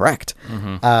it is correct."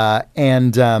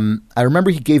 And I remember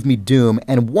he gave me Doom,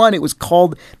 and it was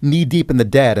called Knee Deep in the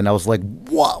Dead, and I was like,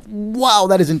 wow,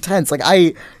 that is intense. Like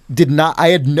I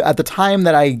had at the time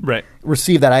that I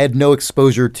received that, I had no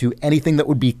exposure to anything that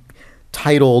would be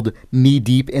titled Knee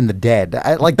Deep in the Dead.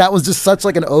 That was just such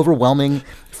like an overwhelming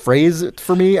phrase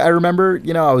for me. I remember,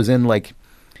 I was in like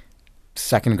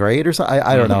second grade or something.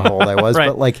 I don't know how old I was,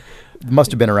 but like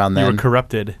must have been around then. You were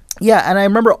corrupted. Yeah, and I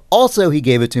remember also he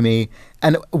gave it to me,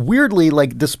 and weirdly,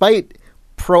 like despite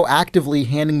proactively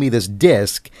handing me this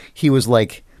disc, he was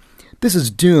like, this is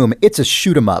Doom. It's a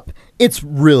shoot 'em up. It's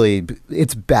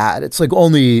bad. It's like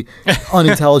only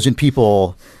unintelligent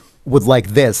people would like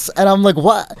this. And I'm like,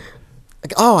 what?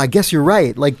 Like, oh, I guess you're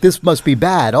right. Like, this must be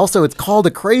bad. Also, it's called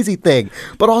a crazy thing.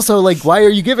 But also, like, why are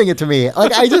you giving it to me?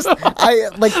 Like,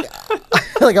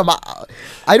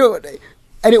 I don't,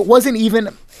 and it wasn't even,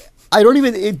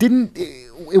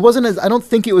 it wasn't as, I don't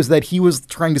think it was that he was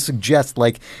trying to suggest,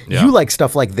 like, you like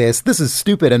stuff like this is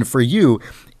stupid, and for you,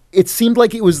 it seemed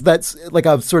like it was that's like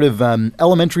a sort of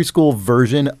elementary school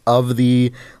version of the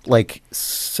like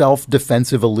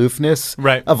self-defensive aloofness,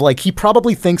 right? Of like, he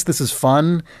probably thinks this is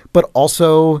fun, but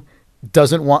also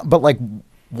doesn't want, but like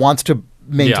wants to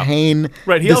maintain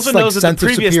right. He this, also like, knows that sense the of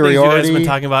previous things you guys superiority. have been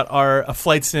talking about are a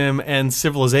flight sim and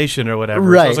Civilization or whatever.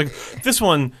 Right. So I was like, this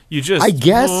one you just, I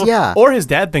guess, yeah. Or his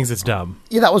dad thinks it's dumb.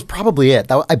 Yeah, that was probably it.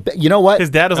 You know what? His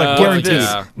dad was like, guaranteed.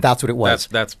 Yeah. That's what it was.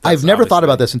 That's I've never thought obviously-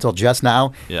 about this until just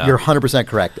now. Yeah. You're 100%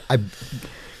 correct. I'm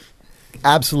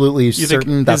absolutely You certain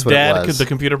think that's his what dad, it was. the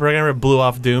computer programmer, blew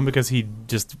off Doom because he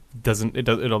just doesn't. It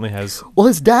only has. Well,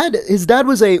 his dad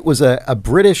was a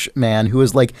British man who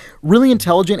was like really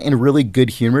intelligent and really good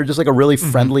humor, just like a really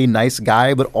friendly, nice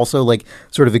guy, but also like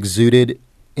sort of exuded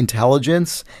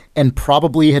intelligence, and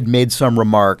probably had made some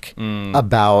remark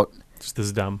about. Just this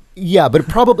is dumb. Yeah, but it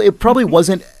probably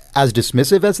wasn't as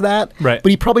dismissive as that. Right. But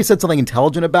he probably said something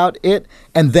intelligent about it,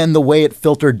 and then the way it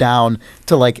filtered down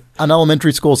to like an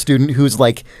elementary school student who's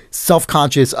like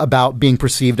self-conscious about being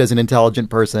perceived as an intelligent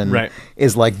person, Right.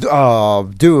 is like, oh,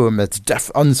 Doom, it's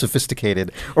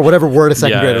unsophisticated, or whatever word a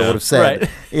second Yeah, grader yeah. would have said. Right.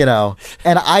 You know.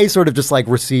 And I sort of just like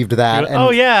received that. And,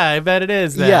 Oh yeah, I bet it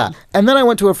is. That. yeah. And then I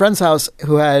went to a friend's house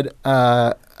who had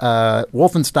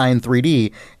Wolfenstein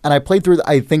 3D, and I played through,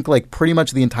 I think, like pretty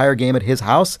much the entire game at his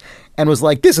house, and was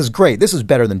like, this is great. This is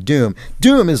better than Doom.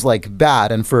 Doom is like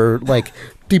bad, and for like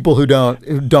people who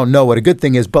don't know what a good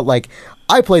thing is, but like,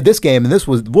 I played this game, and this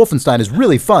was Wolfenstein is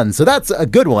really fun, so that's a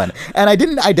good one. And I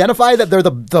didn't identify that they're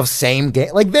the same game.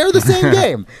 Like, they're the same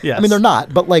game. Yes. I mean, they're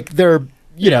not, but like they're,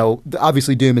 you know,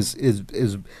 obviously Doom is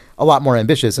a lot more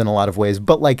ambitious in a lot of ways,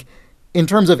 but like, in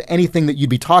terms of anything that you'd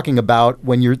be talking about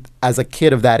when you're as a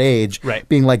kid of that age, Right.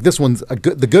 being like, this one's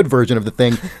the good version of the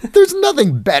thing, there's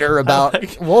nothing better about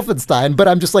Wolfenstein. But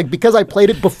I'm just like, because I played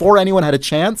it before anyone had a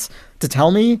chance to tell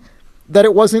me that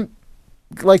it wasn't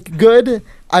like good,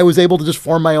 I was able to just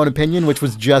form my own opinion, which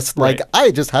was just like, Right.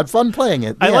 I just had fun playing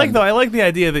it. I The like end. the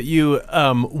idea that you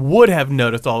would have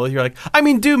noticed all of. You're like, I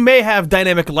mean, Doom may have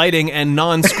dynamic lighting and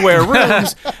non-square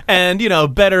rooms, and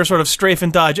better sort of strafe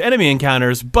and dodge enemy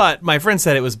encounters. But my friend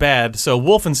said it was bad, so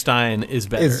Wolfenstein is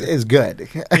better. is good.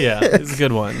 Yeah, it's a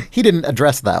good one. He didn't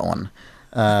address that one.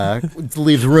 It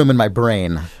leaves room in my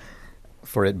brain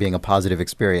for it being a positive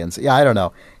experience. Yeah, I don't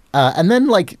know. And then,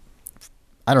 like,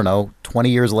 I don't know, 20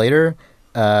 years later,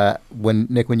 when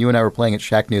you and I were playing at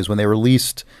Shack News, when they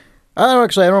released, I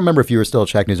don't remember if you were still at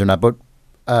Shack News or not, but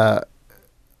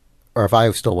or if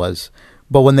I still was.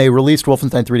 But when they released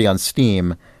Wolfenstein 3D on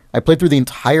Steam, I played through the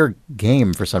entire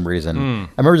game for some reason. I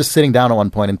remember just sitting down at one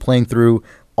point and playing through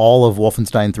all of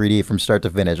Wolfenstein 3D from start to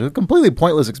finish. It was a completely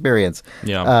pointless experience.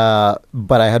 Yeah.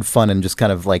 But I had fun, and just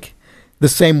kind of like the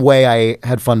same way I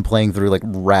had fun playing through like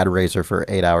Rad Racer for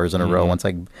 8 hours in a row once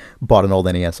I bought an old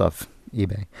NES off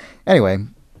eBay. Anyway,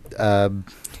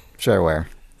 shareware.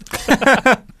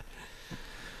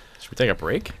 Should we take a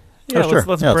break? Yeah, Oh, sure.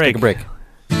 let's Yeah, break. take a break.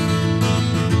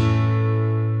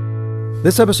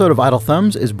 This episode of Idle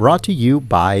Thumbs is brought to you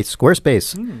by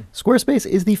Squarespace. Squarespace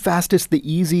is the fastest, the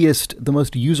easiest, the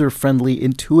most user-friendly,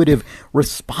 intuitive,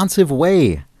 responsive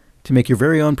way to make your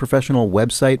very own professional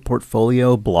website,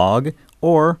 portfolio, blog,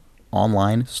 or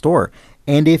online store.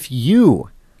 And if you,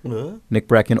 Nick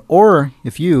Brecken, or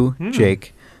if you,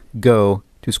 Jake, go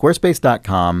to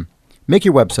squarespace.com, make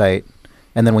your website,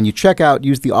 and then when you check out,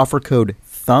 use the offer code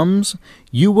THUMBS,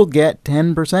 you will get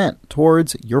 10%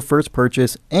 towards your first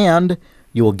purchase, and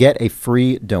you will get a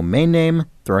free domain name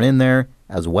thrown in there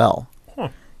as well.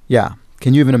 Yeah.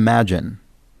 Can you even imagine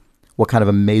what kind of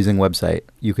amazing website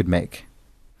you could make?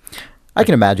 I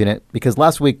can imagine it, because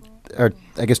last week, or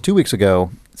I guess 2 weeks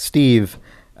ago, Steve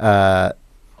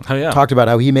talked about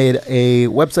how he made a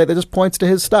website that just points to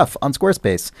his stuff on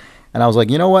Squarespace. And I was like,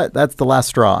 you know what? That's the last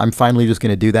straw. I'm finally just going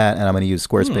to do that, and I'm going to use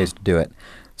Squarespace to do it.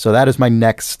 So that is my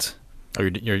next... Oh,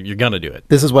 you're gonna do it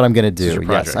This is what I'm going to do. your Yes.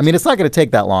 project. I mean, it's not going to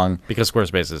take that long, because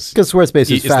Squarespace is because Squarespace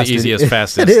is It's the fast. easiest,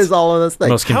 fastest, It is all of those things.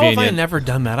 most How have I convenient. never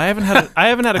done that? I haven't had a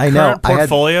I know. current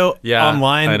portfolio Yeah, I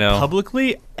online know.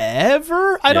 publicly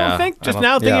ever. I don't Yeah, think. I Just don't-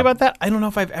 now thinking Yeah. about that, I don't know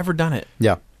if I've ever done it.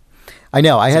 Yeah. I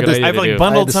know. I had a good this. idea. I've to like do. I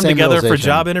bundled had the some same together for realization.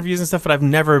 job interviews and stuff, but I've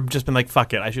never just been like,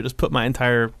 fuck it, I should just put my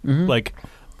entire like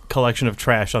collection of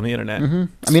trash on the internet.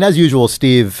 I mean, as usual,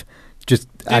 Steve just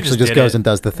actually just did goes it. and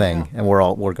does the thing, and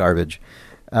we're garbage.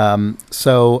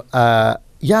 So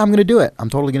yeah, I'm gonna do it. I'm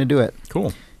totally gonna do it.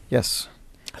 Cool. Yes.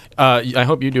 I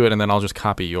hope you do it, and then I'll just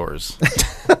copy yours.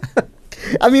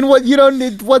 I mean, what you don't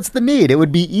need? What's the need? It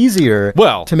would be easier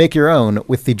Well- to make your own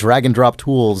with the drag and drop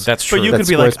tools. That's true. But you that could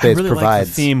be like, I Squarespace really like the provides.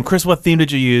 theme. Chris, what theme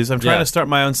did you use? I'm trying Yeah. to start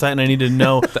my own site and I need to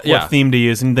know yeah. what theme to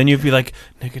use. And then you'd be like,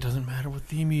 Nick, it doesn't matter what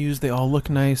theme you use. They all look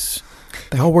nice.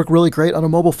 They all work really great on a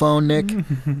mobile phone, Nick.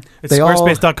 It's They all-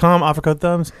 squarespace.com, offer code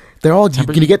thumbs. They're all.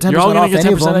 Can you get 10% You're all gonna off get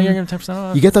any of 10%. You're them? gonna get 10%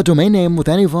 off. You get that domain name with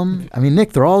any of them. I mean,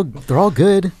 Nick, they're all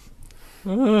good.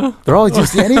 They're all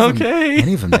just any of them. Okay.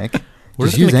 Any of them, Nick. We're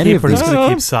Just just use any of we're just these. going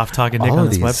to keep soft talking Nick All on of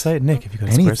this these. website. Nick, if you go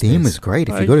to Any Squarespace. theme is great.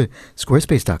 If you go to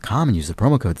squarespace.com and use the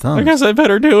promo code I thumbs. guess I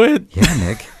better do it. Yeah,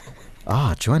 Nick.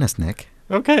 Join us, Nick.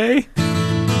 Okay.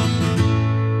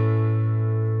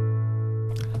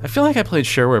 I feel like I played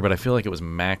shareware, but I feel like it was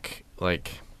Mac,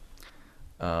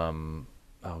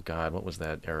 oh god, what was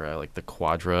that era? Like the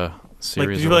Quadra series.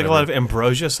 Like, did you or like a lot of whatever.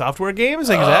 Ambrosia software games?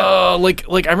 Like, is that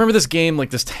like I remember this game, like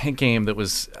this tank game that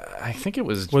was, I think it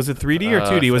was. was it 3D or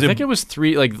 2D? Was I think it was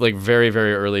like very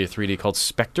very early 3D called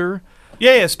Spectre.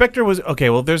 Yeah, Spectre was okay.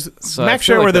 Well, there's So I Mac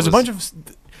feel Shareware. like There's a that bunch of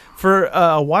for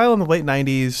a while in the late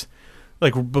 '90s,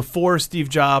 like before Steve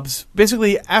Jobs.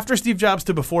 Basically, after Steve Jobs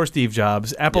to before Steve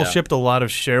Jobs, Apple Yeah. shipped a lot of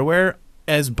shareware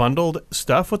as bundled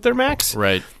stuff with their Macs.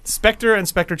 Right. Spectre and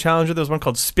Spectre Challenger. There was one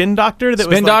called Spin Doctor. That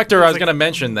was Spin like- Doctor. it I was like- gonna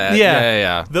mention that. Yeah.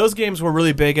 Yeah. Those games were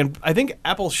really big, and I think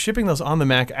Apple shipping those on the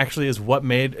Mac actually is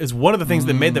one of the things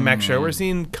that made the Mac shareware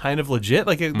scene kind of legit.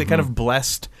 Like they kind of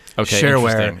blessed Okay,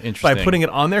 shareware interesting. by putting it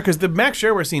on there because the Mac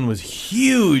shareware scene was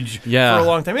huge Yeah. for a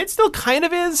long time. It still kind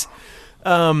of is.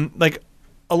 Like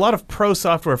a lot of pro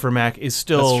software for Mac is That's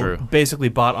still true. basically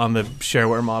bought on the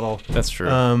shareware model. That's true.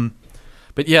 But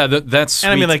But yeah, that's sweet.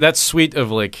 And I mean, like- that suite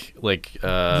of like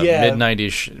Yeah. mid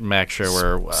 '90s Mac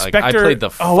shareware. Like, Spectre. I played the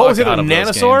fuck what was it? out of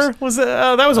those Nanosaur games. was it?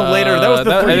 That was a later. That was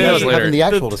the I think 3D. that was later. Having the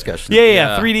actual discussion. Yeah,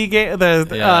 Yeah. 3D game.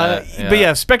 Yeah. But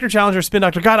yeah, Spectre Challenger, Spin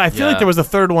Doctor. God, I feel like Yeah. there was a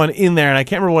third one in there, and I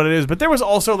can't remember what it is. But there was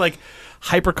also like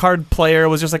HyperCard Player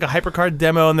was just like a HyperCard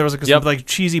demo, and there was like some Yep. like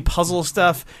cheesy puzzle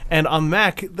stuff. And on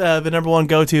Mac, the number one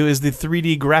go to is the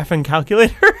 3D graphing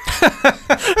calculator.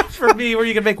 For me, where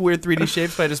you can make weird 3D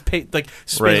shapes by just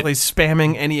basically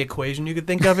spamming any equation you could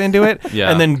think of into it,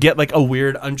 Yeah. and then get like a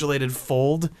weird undulated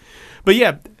fold. But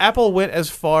yeah, Apple went as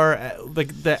far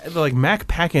like the Mac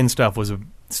pack-in stuff was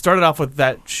started off with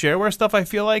that shareware stuff. I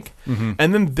feel like,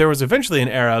 and then there was eventually an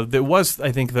era that was,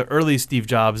 I think, the early Steve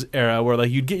Jobs era, where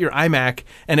like you'd get your iMac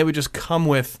and it would just come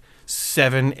with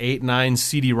 7, 8, 9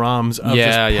 CD-ROMs of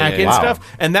just pack-in Wow.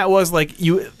 stuff, and that was like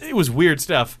it was weird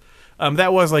stuff.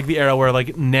 That was like the era where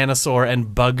like Nanosaur and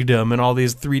Bugdom and all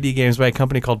these 3D games by a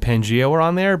company called Pangea were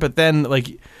on there, but then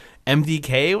like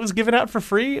MDK was given out for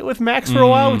free with Macs for a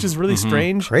while, which is really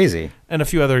strange. Crazy. And a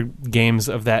few other games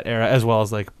of that era, as well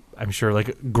as like I'm sure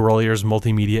like Grolier's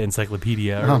Multimedia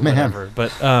Encyclopedia or Oh, man. whatever.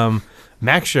 But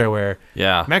Mac shareware,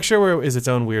 Yeah. Mac shareware is its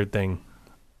own weird thing.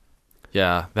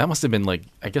 Yeah, that must have been like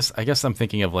I guess I'm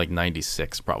thinking of like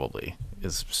 '96 probably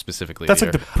is specifically. That's the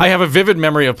like year. I have a vivid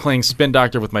memory of playing Spin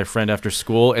Doctor with my friend after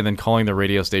school and then calling the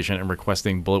radio station and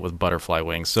requesting Bullet with Butterfly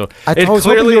Wings. So I it was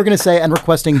hoping clearly you were going to say and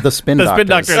requesting the Spin The Spin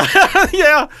Doctors. Doctors.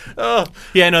 yeah.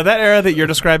 Yeah, no, that era that you're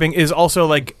describing is also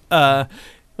like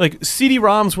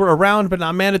CD-ROMs were around but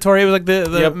not mandatory. It was like the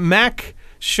Yep. Mac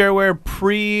shareware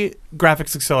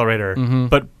pre-graphics accelerator, Mm-hmm.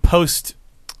 but post.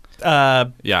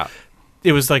 Yeah.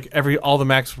 It was like all the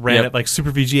Macs ran Yep. at like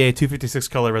Super VGA 256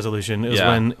 color resolution. It was Yeah.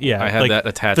 when I had like, that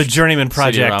attached The Journeyman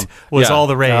project CD-ROM. was Yeah. all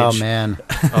the rage. Oh man,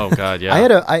 Oh god,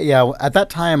 yeah. at that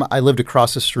time I lived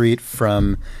across the street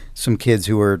from some kids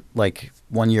who were like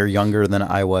 1 year younger than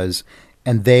I was,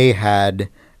 and they had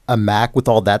a Mac with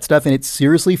all that stuff, and it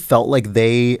seriously felt like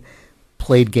they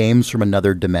played games from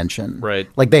another dimension. Right.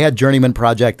 Like they had Journeyman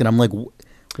project, and I'm like,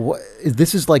 what?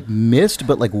 This is like Myst,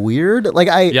 but like weird. Like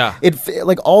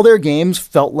like all their games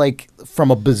felt like from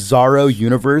a bizarro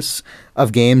universe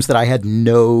of games that I had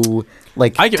no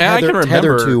like I can tether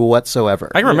remember- to whatsoever.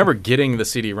 I can remember getting the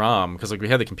CD-ROM because like we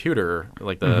had the computer,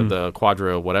 like the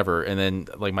Quadro whatever, and then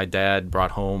like my dad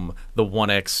brought home the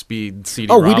 1x speed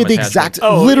CD-ROM. Oh, we did the attachment. exact,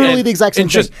 literally the exact same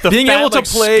and thing. just being fat, able to like,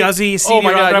 play scuzzy Oh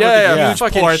my god, CD-ROM yeah, with the yeah, huge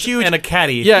fucking ports huge and a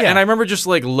caddy. Yeah, and I remember just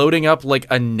like loading up like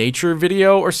a nature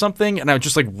video or something, and I was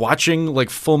just like watching like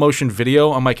full motion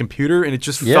video on my computer, and it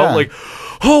just Yeah. felt like,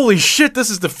 holy shit, this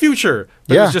is the future.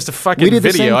 But it Yeah. was just a We fucking did the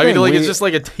video. same I mean, thing. like We- it's just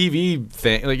like a TV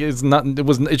thing. Like it's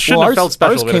not. It shouldn't have felt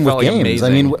special. Ours but came it felt with like games. amazing. I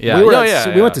mean, yeah. we were Oh, at- yeah,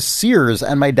 we yeah. went to Sears,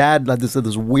 and my dad had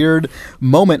this weird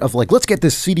moment of like, let's get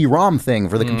this CD-ROM thing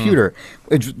for the computer.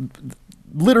 It's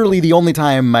literally the only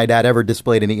time my dad ever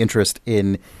displayed any interest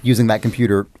in using that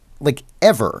computer, like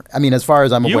ever. I mean, as far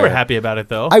as I'm You aware. were happy about it,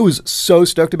 though. I was so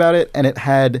stoked about it, and it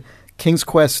had King's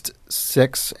Quest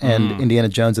 6 and Indiana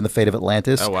Jones and the Fate of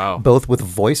Atlantis. Oh, wow. Both with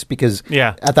voice, because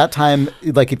Yeah. at that time,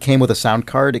 like, it came with a sound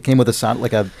card. It came with a sound,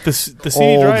 like a the CD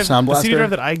old drive, Sound the CD Blaster. drive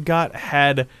that I got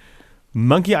had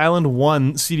Monkey Island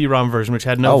 1 CD-ROM version, which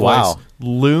had no Oh, voice. wow.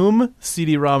 Loom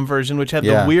CD-ROM version, which had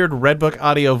Yeah. the weird Redbook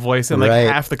audio voice, and like Right,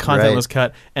 half the content right. was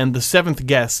cut. And The Seventh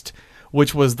Guest,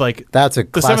 which was like That's a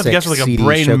The Seventh classic Guest was like a CD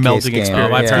brain showcase melting game. experience.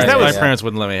 Oh, my Yeah, parents, that my was- parents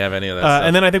wouldn't let me have any of that stuff.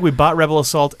 and then I think we bought Rebel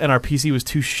Assault, and our PC was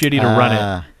too shitty to run it.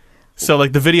 Ah. So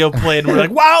like the video played, and we're like,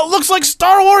 "Wow, it looks like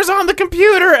Star Wars on the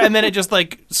computer!" And then it just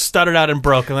like stuttered out and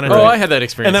broke. And then I had that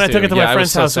experience. And then I took too. it to Yeah, my I friend's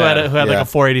was so house who had sad. like Yeah. a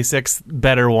 486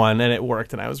 better one, and it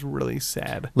worked, and I was really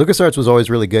sad. LucasArts was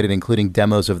always really good at including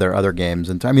demos of their other games.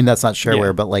 And I mean, that's not shareware,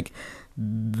 Yeah. but like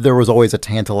there was always a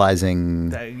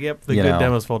tantalizing. Yep, the You good know.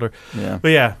 demos folder. Yeah. But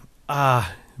yeah,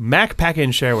 Mac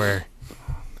pack-in shareware.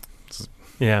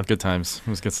 Yeah. Good times. It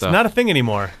was good stuff. Not a thing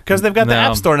anymore because they've got the No.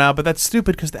 App Store now, but that's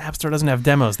stupid because the App Store doesn't have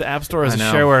demos. The App Store is I a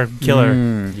know. shareware killer.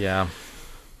 Yeah.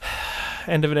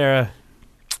 End of an era.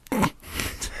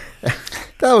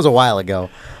 That was a while ago,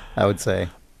 I would say.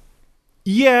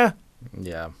 Yeah,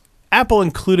 Yeah. Apple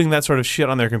including that sort of shit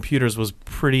on their computers was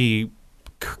pretty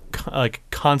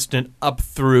constant up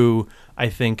through, I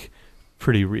think,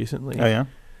 pretty recently. Oh, yeah?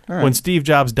 All right. When Steve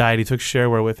Jobs died, he took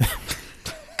shareware with him.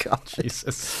 God.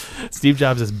 Jesus. Steve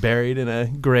Jobs is buried in a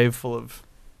grave full of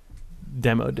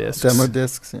demo discs. Demo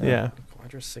discs. Yeah.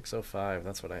 Quadra 605.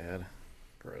 That's what I had.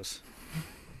 Gross.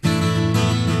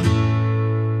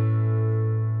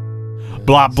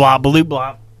 Blop, blop, bloop,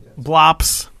 blop.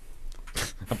 Blops.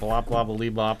 A blop, blop, a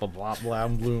leap, blop, a blop,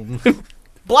 blop, bloom.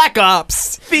 Black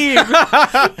Ops theme.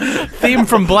 Theme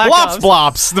from Black Blops,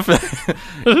 Ops. blops.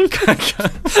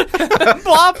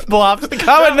 Blops,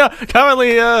 blops.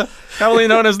 Commonly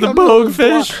known as the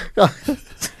boguefish.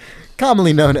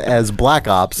 Commonly known as Black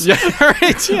Ops. Yeah,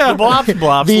 right. Yeah, blops,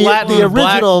 blops. The, Latin the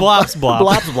black original blops,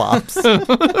 blop.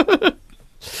 Blops.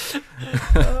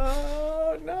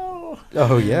 Oh, no.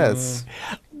 Oh, yes.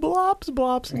 Blops,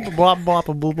 blops, blop, blop,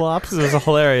 blop, blops. This is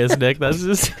hilarious, Nick. That's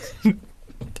just...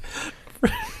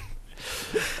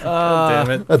 Damn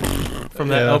it. From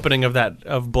that opening of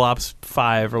Blops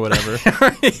 5 or whatever.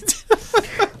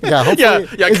 Yeah, hopefully,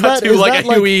 Yeah, is cut that- to is like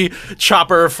that a Huey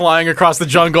chopper flying across the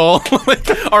jungle. Like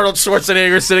Arnold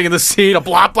Schwarzenegger sitting in the seat, a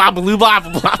blop, blop, blue,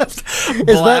 blop, blop.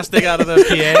 Blasting out of the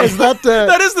PA. Is that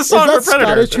That is the song is that for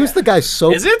Predator. Scottish? Who's the guy?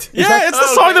 So Is it? Yeah, that- it's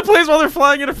the song that plays while they're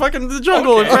flying in a fucking the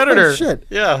jungle in Predator. Oh, shit.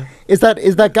 Yeah. Is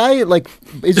that guy like?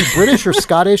 Is he British or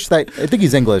Scottish? That I think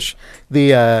he's English.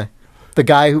 The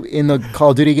guy who in the Call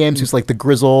of Duty games who's like the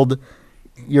grizzled.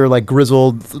 You're like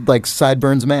grizzled, like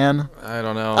sideburns man. I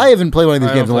don't know. I haven't played one of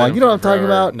these I games in a haven't while. played You know what I'm them talking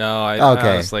forever. about? No, I Okay.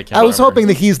 honestly can't I was remember. hoping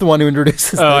that he's the one who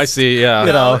introduces. Oh, I this. see. Yeah.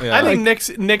 You know. Yeah. I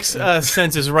think Nick's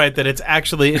sense is right that it's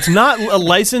not a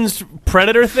licensed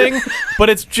Predator thing, but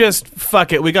it's just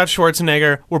fuck it. We got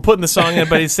Schwarzenegger. We're putting the song in,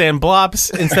 but he's saying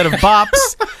blops instead of bops,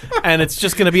 and it's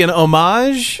just going to be an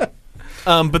homage.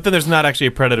 But then there's not actually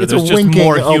a Predator. It's There's a just winking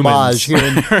more homage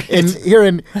humans. here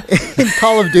in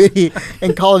Call of Duty.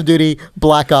 In Call of Duty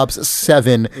Black Ops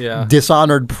 7, Yeah.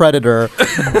 Dishonored Predator,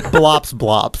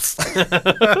 blops.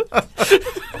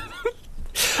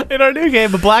 In our new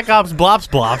game, the Black Ops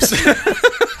blops.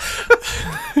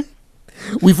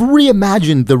 We've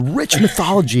reimagined the rich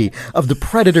mythology of the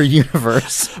Predator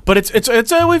universe. But it's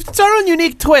our own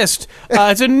unique twist.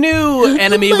 It's a new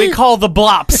enemy we call the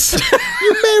blops.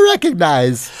 You may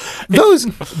recognize those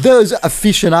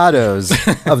aficionados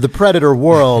of the Predator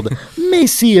world may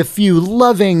see a few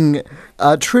loving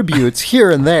tributes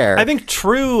here and there. I think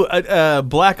true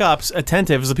Black Ops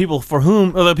attentives, the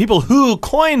people who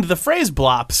coined the phrase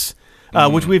blops,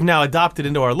 which we've now adopted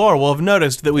into our lore, will have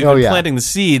noticed that we've been planting the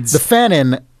seeds. the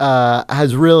fanon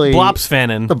has really Blops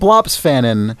fanon. The Blops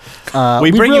fanon. We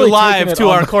we've bring really you live taken it to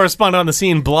on our correspondent on the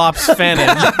scene, Blops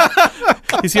fanon.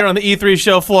 He's here on the E3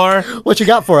 show floor. What you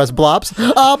got for us, Blops?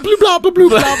 Blue blop, blue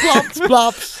blop,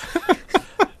 blops.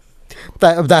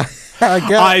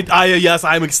 Yes,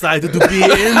 I'm excited to be in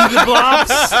the Blops.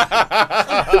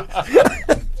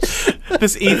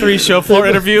 This E3 show floor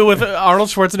interview with Arnold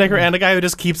Schwarzenegger and a guy who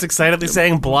just keeps excitedly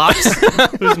saying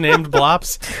Blops, who's named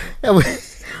Blops.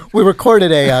 We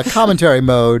recorded a commentary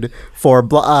mode for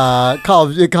Call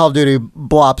of Duty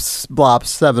Blops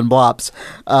 7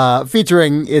 Blops,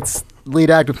 featuring its lead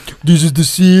actor. This is the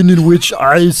scene in which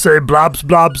I say blobs,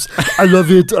 blobs. I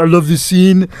love it. I love this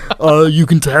scene. You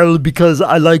can tell because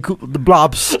I like the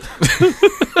blobs.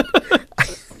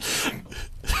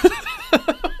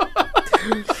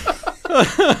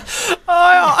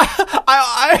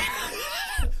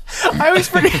 I always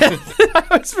forget. I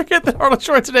always forget that Arnold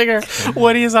Schwarzenegger,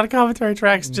 when he is on commentary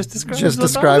tracks, just describes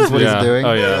what he's doing.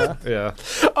 Oh yeah.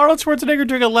 Arnold Schwarzenegger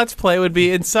doing a Let's Play would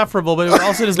be insufferable, but it would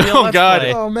also just be a Let's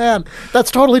Play. Oh man,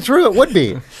 that's totally true. It would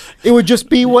be. It would just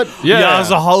be what. Yeah,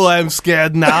 as a whole, I'm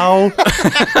scared now.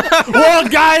 Well,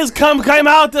 guys, came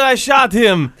out and I shot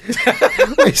him.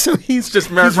 Wait, so he's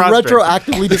Merrick Frost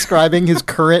retroactively describing his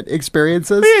current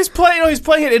experiences. He's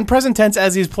playing it in present tense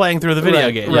as he's playing through the video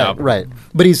game. Right.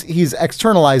 But he's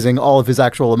externalizing all of his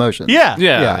actual emotions. Yeah.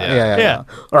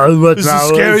 But This is now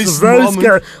scary it's very moment.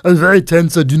 scary. I'm very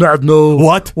tense. I do not know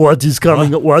what is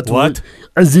coming. What?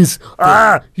 As this,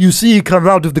 you see, he comes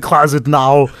out of the closet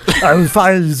now. I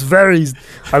find it's very.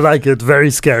 I like it.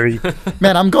 Very scary.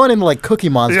 Man, I'm going into like Cookie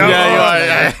Monster.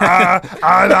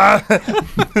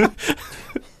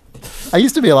 I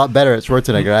used to be a lot better at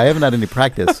Schwarzenegger. I haven't had any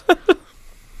practice.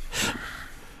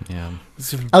 Yeah.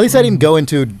 At least I didn't go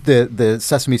into the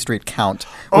Sesame Street count.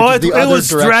 It was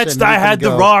stretched. I had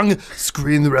the wrong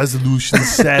screen resolution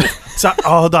set. So,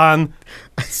 hold on.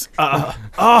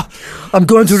 I'm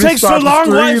going to It takes so restart long.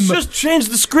 the Why stream. just change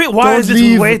the screen? Why Don't is it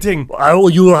leave. waiting?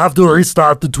 You will have to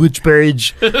restart the Twitch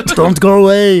page. Don't go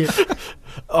away.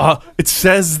 It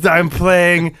says that I'm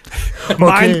playing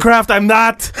Minecraft. I'm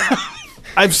not.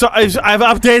 I've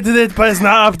updated it, but it's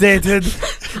not updated.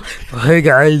 Hey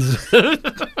guys,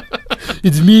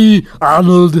 it's me,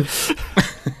 Arnold.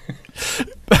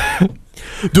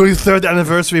 Doing 3rd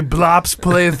anniversary Blops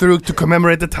playthrough to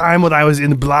commemorate the time when I was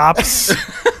in Blops.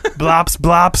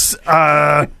 Blops.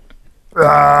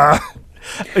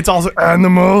 It's also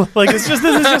animal. Like this is just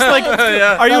like.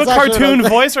 Are you a That's actually cartoon what I'm-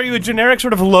 voice? Are you a generic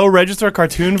sort of low register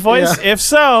cartoon voice? Yeah. If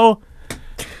so.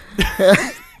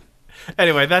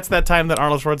 Anyway, that's that time that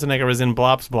Arnold Schwarzenegger was in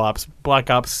Blops, Black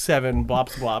Ops 7,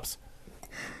 Blops.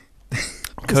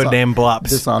 Codename Blops.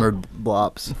 Dishonored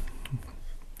Blops.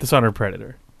 Dishonored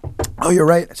Predator. Oh, you're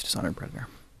right. It's Dishonored Predator.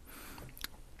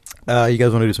 You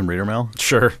guys want to do some reader mail?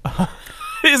 Sure.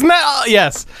 Isn't that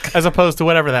yes? As opposed to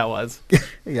whatever that was.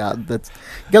 Yeah, that's.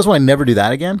 You guys want to never do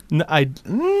that again? N-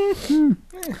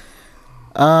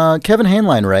 Kevin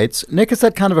Hainline writes, Nick has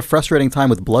had kind of a frustrating time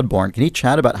with Bloodborne. Can he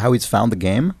chat about how he's found the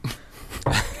game?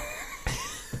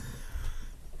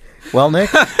 Well, Nick?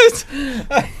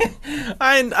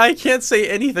 I can't say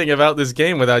anything about this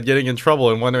game without getting in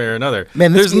trouble in one way or another.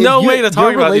 Man, there's no way to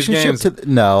talk about these games.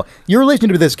 No, your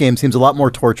relationship to this game seems a lot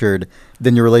more tortured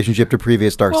than your relationship to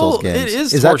previous Dark Souls games. It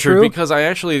is that tortured true? because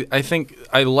I think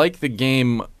I like the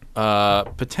game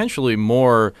potentially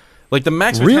more. Like the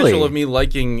max potential Really? of me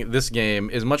liking this game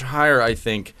is much higher, I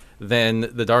think, than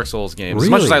the Dark Souls games. As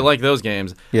much as Really? I like those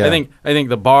games, Yeah. I think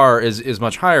the bar is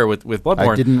much higher with Bloodborne.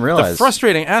 I didn't realize. The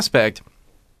frustrating aspect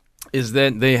is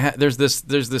that there's this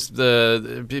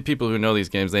people who know these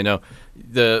games, they know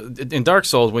in Dark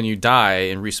Souls when you die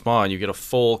and respawn you get a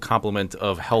full complement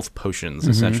of health potions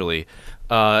essentially.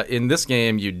 In this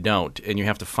game you don't, and you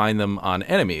have to find them on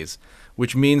enemies,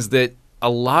 which means that a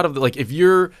lot of if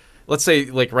you're, let's say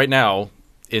like right now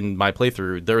in my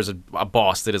playthrough there is a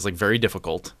boss that is like very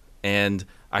difficult, and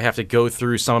I have to go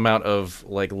through some amount of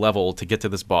like level to get to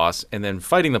this boss, and then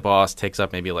fighting the boss takes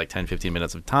up maybe like 10-15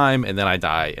 minutes of time, and then I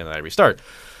die and then I restart.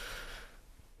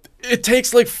 It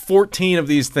takes like 14 of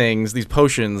these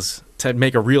potions to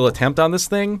make a real attempt on this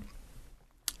thing.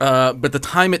 But the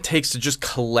time it takes to just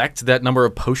collect that number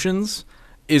of potions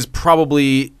is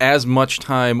probably as much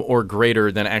time or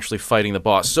greater than actually fighting the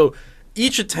boss. So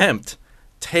each attempt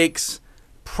takes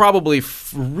probably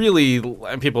really,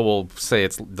 and people will say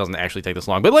it doesn't actually take this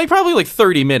long, but probably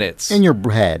 30 minutes. In your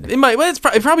head. It might. Well, it's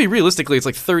probably realistically, it's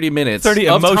 30 minutes. 30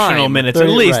 of emotional time. minutes 30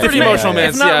 at least. right. 30 Yeah, emotional yeah,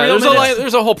 minutes. If not Yeah, real minutes.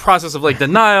 there's a whole process of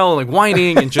denial and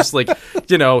whining and just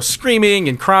screaming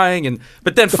and crying,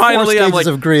 but then finally Four I'm stages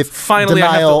of grief: finally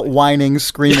denial, I have whining,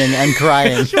 screaming, and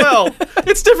crying. to, well,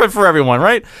 it's different for everyone,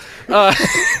 right?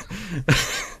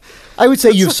 I would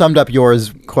say you've summed up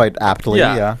yours quite aptly.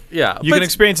 Yeah. yeah. You can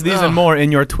experience these and more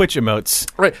in your Twitch emotes.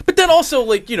 Right, but then also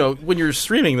when you're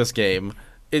streaming this game,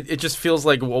 it just feels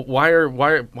like why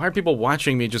are people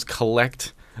watching me just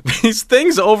collect these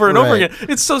things over and over Right. again?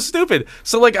 It's so stupid.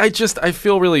 So I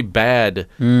feel really bad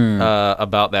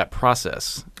about that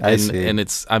process. I see.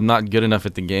 And I'm not good enough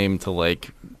at the game to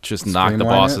just knock the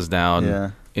Streamline bosses it? down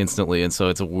Yeah. instantly, and so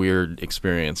it's a weird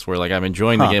experience where I'm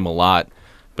enjoying the game a lot,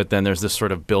 but then there's this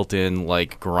sort of built-in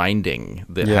like grinding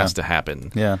that Yeah. has to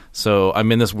happen. Yeah. So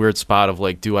I'm in this weird spot of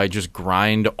like, do I just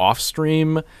grind off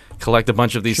stream, collect a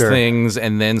bunch of these Sure. things,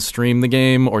 and then stream the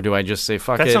game, or do I just say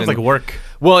fuck That it? sounds like and- work.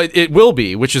 Well, it will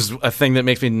be, which is a thing that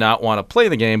makes me not want to play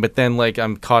the game. But then, like,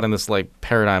 I'm caught in this like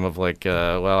paradigm of like,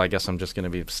 well, I guess I'm just going to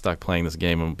be stuck playing this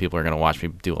game, and people are going to watch me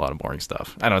do a lot of boring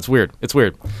stuff. I know it's weird. It's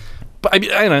weird, but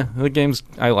I know the game's.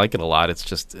 I like it a lot. It's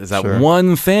just is that Sure.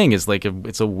 one thing is like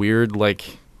it's a weird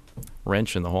like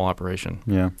wrench in the whole operation.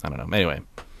 Yeah. I don't know. Anyway,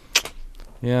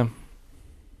 yeah.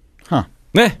 Huh.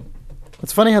 Eh.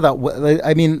 It's funny how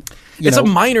I mean, It's a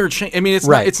minor change. I mean, it's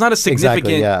Right. not. It's not a significant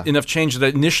Exactly, yeah. enough change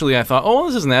that initially I thought, oh,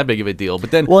 this isn't that big of a deal.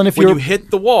 But then, Well, and if when you you're- hit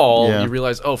the wall, Yeah. you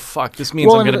realize, oh fuck, this means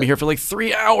Well, I'm and going to it- be here for like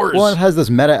 3 hours. Well, it has this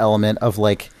meta element of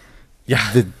like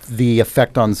Yeah. the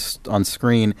effect on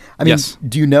screen. I mean, Yes.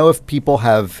 do you know if people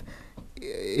have,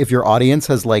 if your audience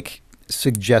has like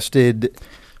suggested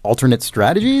alternate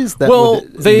strategies that well,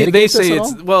 would they mitigate this say at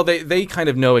it's all? well, they kind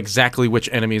of know exactly which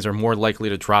enemies are more likely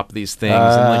to drop these things,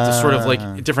 and like the sort of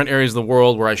like different areas of the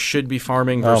world where I should be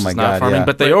farming versus my not God, farming. yeah.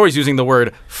 But they're always using the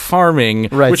word farming,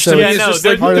 Right, which so to me it's- is Yeah, no, just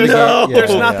there- like part of the there's, game. Yeah,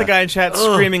 there's yeah, not yeah. the guy in chat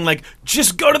screaming like,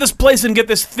 "Just go to this place and get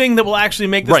this thing that will actually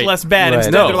make this Right. less bad." Right.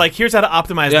 Instead, No. they're like, "Here's how to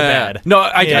optimize the bad." No,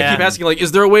 I Yeah. keep asking, like,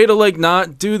 is there a way to like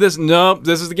not do this? Nope,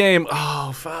 this is the game.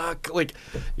 Oh fuck! Like,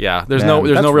 yeah, there's Man, no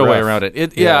that's real way rough. around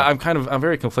it. Yeah. I'm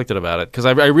very conflicted about it because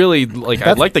I really like I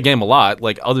That's- like the game a lot.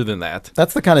 Like, other than that,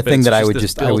 That's the kind of But thing it's that I just would this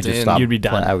just I would just built-in- stop. You'd be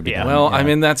done. I would be Yeah. done. well, yeah. I'm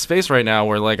in that space right now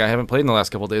where like I haven't played in the last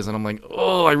couple of days, and I'm like,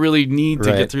 oh, I really need to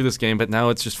Right. get through this game, but now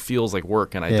it just feels like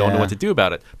work, and I don't know Yeah. what to do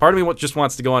about it. Part of me just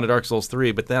wants to go on to Dark Souls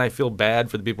 3, but then I feel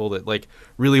bad for the people that like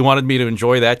really wanted me to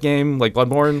enjoy that game, like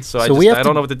Bloodborne. So So we have I to-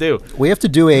 don't know what to do. We have to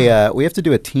do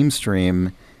a team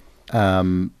stream.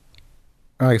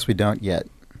 Or I guess we don't yet.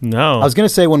 No, I was going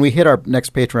to say when we hit our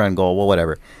next Patreon goal, well,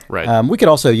 whatever. Right. We could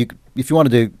also, if you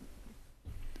want to do,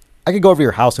 I could go over to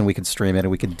your house and we could stream it and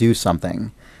we could do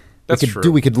something. That's we could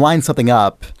true. We could line something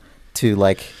up to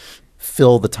like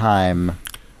fill the time.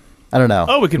 I don't know.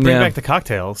 oh, we could bring Yeah. back the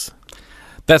cocktails.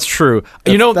 That's true.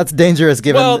 You know, that's dangerous.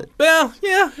 Given well,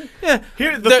 yeah.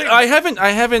 Here, the There- thing- I haven't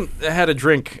had a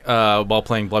drink while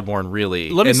playing Bloodborne,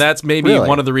 really, Let me and s- that's maybe Really?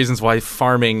 one of the reasons why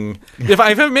farming. If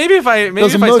I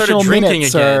started emotional drinking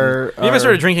minutes again, are- maybe if I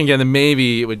started drinking again, then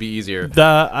maybe it would be easier.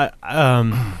 I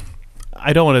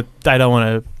don't want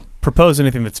to propose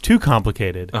anything that's too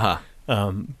complicated. Uh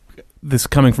huh. This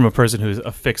coming from a person who's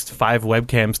affixed 5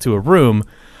 webcams to a room,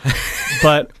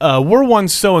 but were one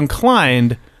so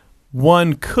inclined,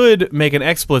 one could make an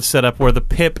XSplit setup where the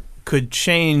pip could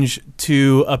change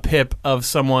to a pip of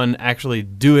someone actually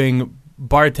doing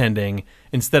bartending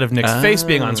instead of Nick's face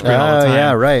being on screen all the Oh, time.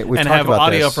 yeah, right. We've and talked have about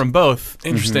audio this. from both.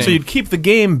 Interesting. So you'd keep the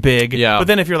game big, Yeah. but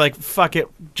then if you're like, fuck it,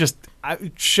 just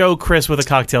show Chris with a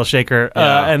cocktail shaker,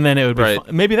 Yeah. and then it would be Right.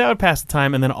 fun. Maybe that would pass the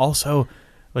time, and then also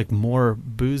like more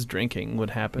booze drinking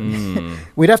would happen.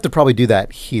 we'd have to probably do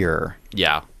that here.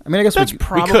 Yeah. I mean, I guess That's we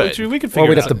probably could. true. We could or figure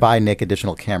we'd it have to out. buy Nick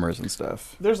additional cameras and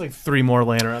stuff. There's like 3 more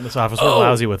laying around this office. We're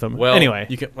lousy with them. Well, anyway,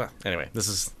 you can. Well, anyway, this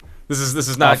is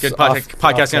not Off- good off-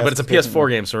 podcasting, off but it's a cast- PS4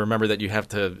 game, so remember that you have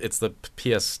to. It's the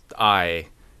PSI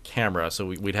camera, so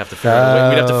we'd have to figure out a way,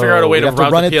 we'd have to figure out a way we'd to have to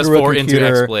route run the it through a PS4 into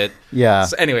computer. XSplit. Yeah.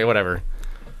 So anyway, whatever.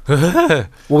 Well,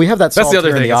 we have that That's the solved other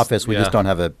here in thing, the it's- office. We yeah. just don't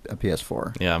have a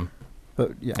PS4. Yeah.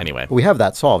 But yeah. Anyway. But we have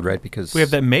that solved, right? Because we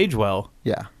have that Magewell,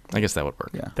 Yeah. I guess that would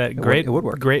work. Yeah. that It would- great, It would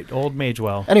work. great old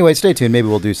Magewell. Anyway, stay tuned. Maybe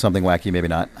we'll do something wacky. Maybe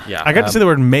not. Yeah. I got to say the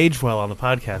word Magewell on the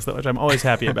podcast, though, which I'm always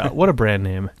happy about. What a brand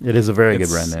name! It is a very good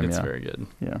It's- brand name. It's Yeah. very good.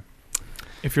 Yeah.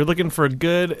 If you're looking for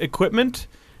good equipment,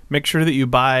 make sure that you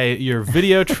buy your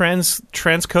video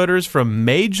transcoders from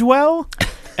Magewell,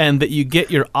 and that you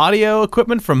get your audio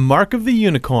equipment from Mark of the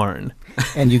Unicorn.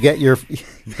 And you get your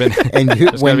Ban- and you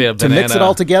There's when gotta be a to mix it banana.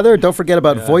 all together. Don't forget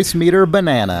about Voice Meter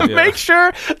Banana. Yeah. Make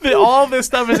sure that all this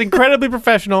stuff is incredibly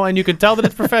professional, and you can tell that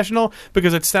it's professional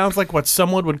because it sounds like what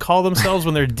someone would call themselves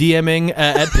when they're DMing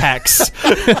at PAX.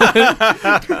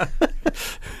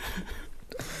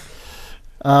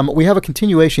 We have a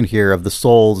continuation here of the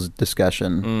Souls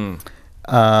discussion.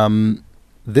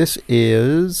 This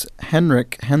is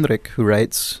Henrik who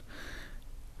writes,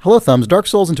 "Hello, Thumbs. Dark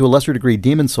Souls and to a lesser degree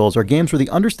Demon Souls are games where the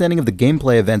understanding of the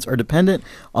gameplay events are dependent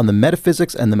on the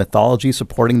metaphysics and the mythology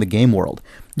supporting the game world.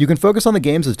 You can focus on the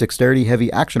games as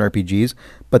dexterity-heavy action RPGs,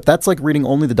 but that's like reading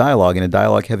only the dialogue in a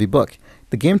dialogue-heavy book.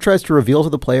 The game tries to reveal to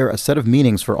the player a set of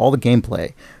meanings for all the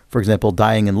gameplay. For example,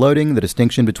 dying and loading, the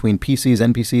distinction between PCs,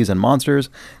 NPCs, and monsters,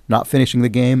 not finishing the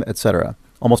game, etc.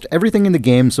 Almost everything in the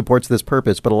game supports this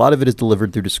purpose, but a lot of it is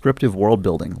delivered through descriptive world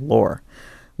building, lore.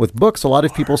 With books, a lot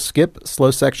of people skip slow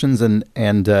sections and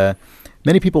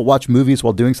Many people watch movies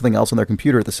while doing something else on their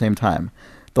computer at the same time.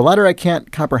 The latter I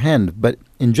can't comprehend, but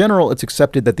in general, it's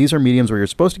accepted that these are mediums where you're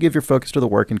supposed to give your focus to the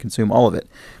work and consume all of it.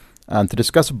 To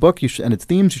discuss a book and its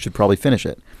themes, you should probably finish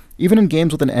it. Even in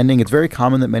games with an ending, it's very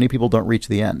common that many people don't reach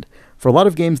the end. For a lot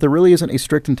of games, there really isn't a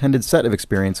strict intended set of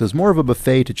experiences, more of a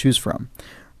buffet to choose from.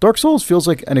 Dark Souls feels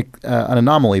like an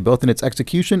anomaly, both in its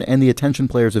execution and the attention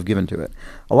players have given to it.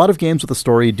 A lot of games with a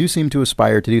story do seem to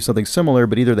aspire to do something similar,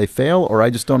 but either they fail or I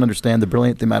just don't understand the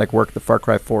brilliant thematic work that Far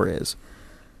Cry 4 is.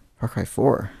 Far Cry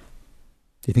 4?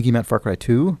 Do you think he meant Far Cry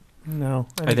 2? No,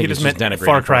 I think he he's just meant denigrating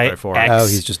Far Cry 4. X. Oh,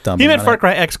 he's just dumb. He meant Far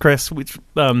Cry X, Chris, which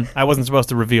I wasn't supposed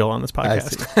to reveal on this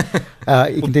podcast.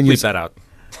 He We'll continues. bleep that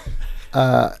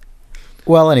out.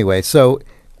 Well, anyway, so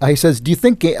he says, do you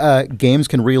think games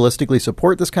can realistically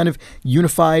support this kind of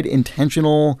unified,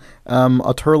 intentional,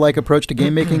 auteur-like approach to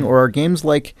game making, or are games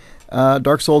like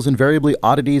Dark Souls invariably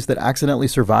oddities that accidentally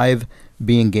survive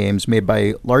being games made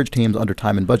by large teams under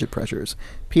time and budget pressures?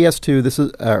 PS2, this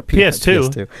is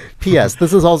PS2. PS,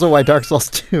 this is also why Dark Souls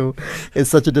 2 is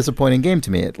such a disappointing game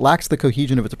to me. It lacks the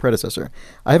cohesion of its predecessor.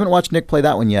 I haven't watched Nick play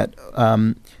that one yet,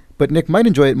 but Nick might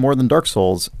enjoy it more than Dark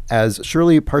Souls, as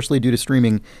surely partially due to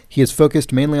streaming, he is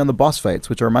focused mainly on the boss fights,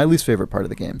 which are my least favorite part of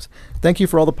the games. Thank you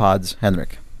for all the pods,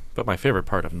 Henrik. But my favorite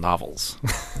part of novels.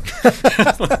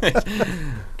 I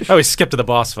always skip to the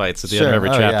boss fights at the end of every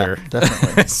chapter. Yeah,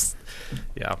 definitely.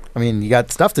 Yeah. I mean, you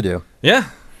got stuff to do. Yeah.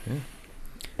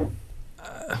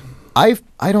 I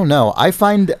don't know. I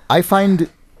find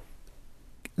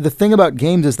the thing about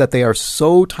games is that they are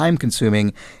so time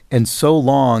consuming and so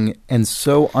long and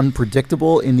so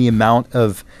unpredictable in the amount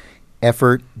of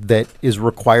effort that is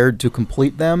required to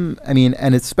complete them. I mean,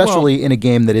 and especially in a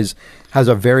game that has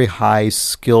a very high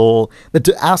skill that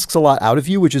asks a lot out of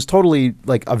you, which is totally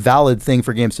like a valid thing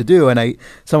for games to do. And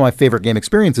some of my favorite game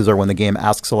experiences are when the game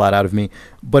asks a lot out of me.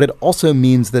 But it also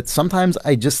means that sometimes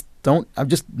I'm just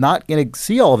not going to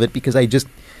see all of it because I just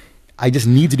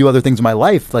need to do other things in my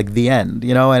life, like the end,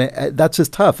 you know, and that's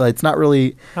just tough. It's not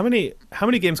really. How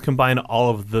many games combine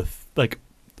all of the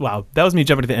Wow, that was me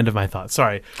jumping to the end of my thoughts.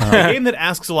 Sorry. A game that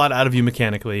asks a lot out of you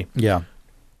mechanically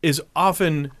is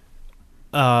often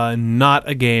not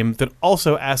a game that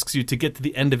also asks you to get to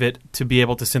the end of it to be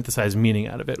able to synthesize meaning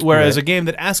out of it. Whereas a game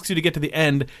that asks you to get to the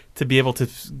end to be able to,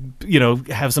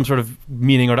 have some sort of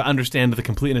meaning or to understand the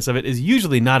completeness of it is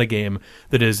usually not a game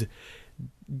that is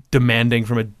demanding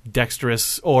from a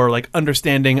dexterous or like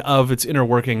understanding of its inner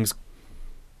workings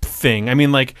thing. I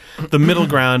mean, like the middle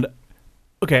ground.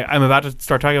 Okay, I'm about to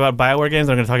start talking about BioWare games.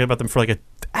 I'm going to talk about them for like a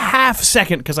half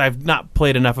second because I've not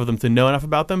played enough of them to know enough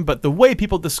about them. But the way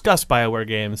people discuss BioWare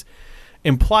games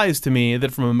implies to me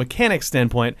that from a mechanics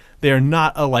standpoint, they are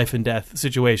not a life and death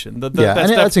situation.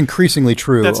 That's increasingly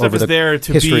true over the there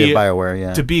to history of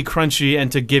BioWare. To be crunchy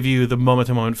and to give you the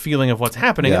moment-to-moment feeling of what's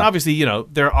happening. And obviously,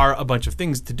 there are a bunch of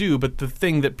things to do, but the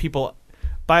thing that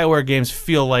BioWare games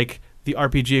feel like the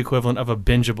RPG equivalent of a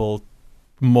bingeable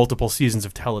multiple seasons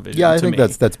of television. Yeah, I think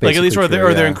that's basically like at least, true,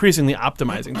 they're increasingly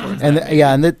optimizing towards and that.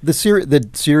 And the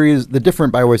series, the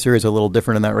different BioWare series, are a little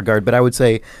different in that regard. But I would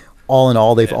say, all in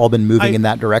all, they've all been moving in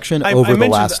that direction over the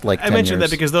last 10 years. I mentioned that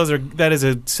because that is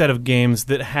a set of games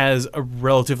that has a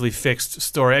relatively fixed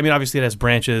story. I mean, obviously it has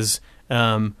branches.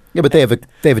 But they have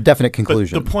a definite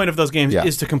conclusion. But the point of those games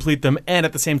is to complete them, and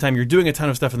at the same time, you're doing a ton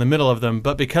of stuff in the middle of them.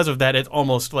 But because of that, it's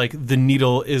almost like the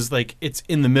needle is like it's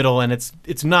in the middle, and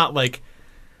it's not like.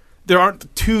 There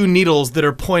aren't two needles that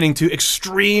are pointing to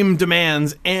extreme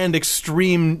demands and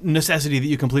extreme necessity that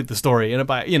you complete the story,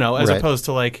 as opposed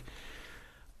to like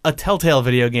a Telltale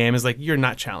video game is like you're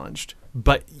not challenged,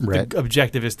 but the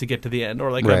objective is to get to the end,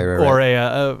 or like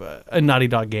a Naughty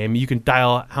Dog game. You can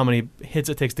dial how many hits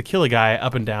it takes to kill a guy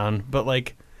up and down, but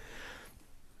like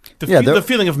the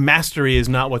feeling of mastery is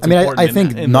not what's important. I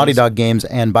think Naughty Dog games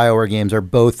and BioWare games are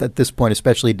both at this point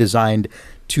especially designed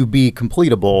to be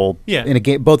completable in a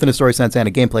game, both in a story sense and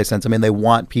a gameplay sense. I mean, they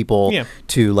want people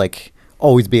to like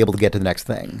always be able to get to the next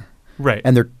thing, right?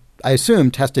 And they're, I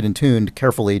assume, tested and tuned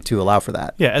carefully to allow for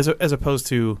that. Yeah, as opposed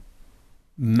to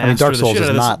master Dark Souls the shit is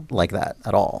out of not like that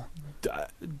at all.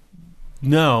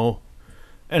 No,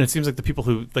 and it seems like the people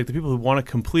who want to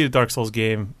complete a Dark Souls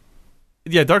game.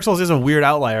 Yeah, Dark Souls is a weird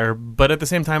outlier, but at the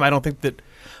same time, I don't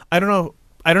know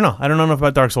enough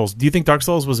about Dark Souls. Do you think Dark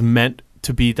Souls was meant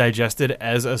to be digested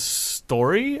as a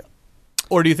story,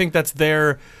 or do you think that's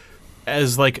there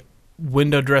as like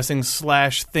window dressing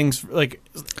 / things like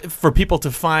for people to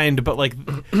find? But like,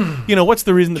 what's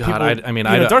the reason that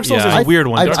people? Dark Souls is a weird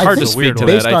one. It's hard to speak to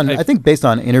that. I think based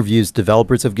on interviews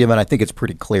developers have given, I think it's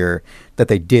pretty clear that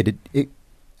they did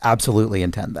absolutely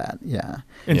intend that. Yeah.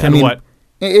 Intend what?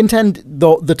 intend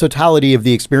the totality of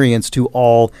the experience to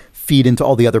all feed into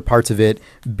all the other parts of it,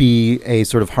 be a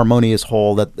sort of harmonious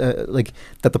whole that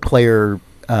that the player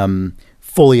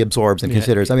fully absorbs and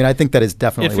considers. I mean, I think that is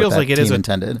definitely what that team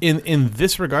intended. In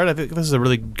this regard, I think this is a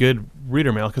really good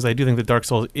reader mail, because I do think that Dark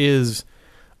Souls is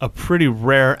a pretty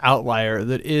rare outlier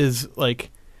that is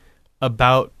like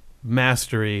about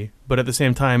mastery, but at the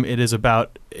same time, it is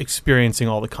about experiencing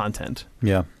all the content.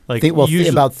 Yeah. Like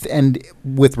usually, and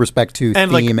with respect to theme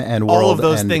like, and world, all of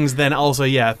those things then also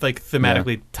like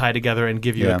thematically tie together and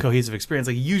give you a cohesive experience.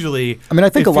 Like usually, I mean, I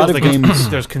think a lot of games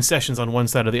there's concessions on one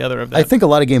side or the other of that. I think a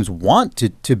lot of games want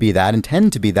to be that and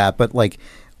tend to be that, but like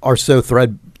are so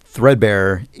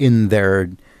threadbare in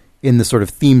the sort of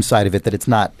theme side of it that it's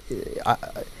not.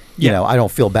 You know, I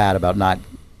don't feel bad about not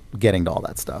getting to all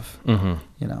that stuff. Mm-hmm.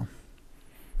 You know.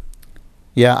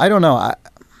 Yeah, I don't know.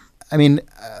 I mean.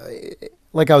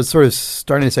 Like I was sort of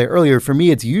starting to say earlier, for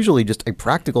me, it's usually just a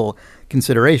practical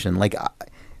consideration. Like,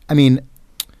 I mean,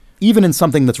 even in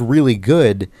something that's really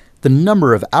good, the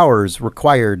number of hours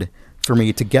required for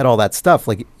me to get all that stuff,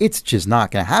 like, it's just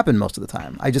not going to happen most of the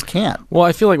time. I just can't. Well,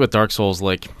 I feel like with Dark Souls,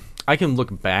 like, I can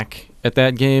look back at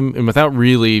that game and without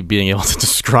really being able to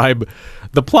describe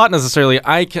the plot necessarily,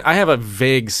 I have a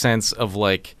vague sense of,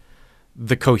 like,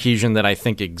 the cohesion that I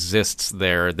think exists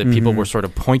there that people were sort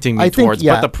of pointing me towards.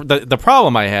 But the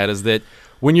problem I had is that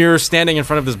when you're standing in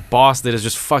front of this boss that is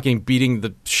just fucking beating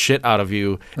the shit out of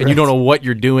you and you don't know what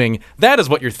you're doing, that is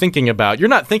what you're thinking about. You're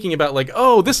not thinking about like,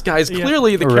 oh, this guy's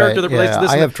clearly the character that relates to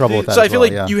this. I have trouble with that. So I feel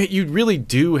like you really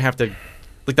do have to.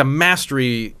 Like the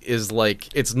mastery is like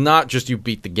it's not just you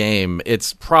beat the game.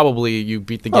 It's probably you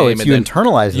beat the game and you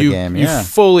internalize the game. You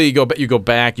fully go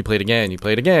back. You play it again. You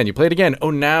play it again. You play it again.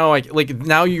 Oh, now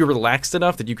now you're relaxed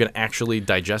enough that you can actually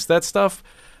digest that stuff.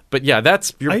 But yeah,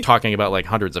 you're talking about like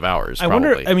hundreds of hours. I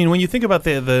wonder. I mean, when you think about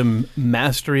the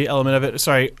mastery element of it,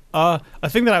 sorry, a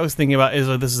thing that I was thinking about is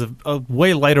this is a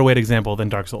way lighter weight example than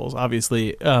Dark Souls,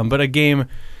 obviously, but a game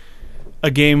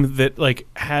that like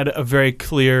had a very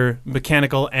clear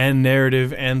mechanical and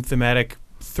narrative and thematic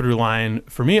through line,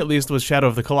 for me at least, was Shadow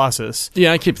of the Colossus.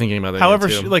 Yeah, I keep thinking about that. However,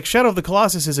 like Shadow of the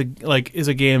Colossus is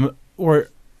a game where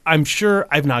I'm sure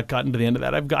I've not gotten to the end of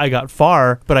that. I got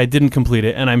far, but I didn't complete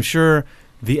it, and I'm sure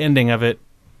the ending of it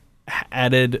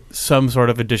added some sort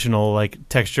of additional like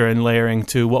texture and layering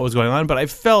to what was going on. But I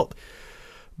felt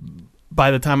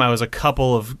by the time I was a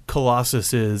couple of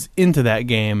Colossuses into that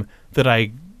game that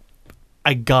I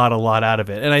got a lot out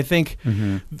of it. And I think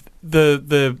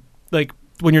the like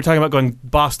when you're talking about going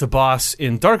boss to boss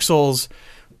in Dark Souls,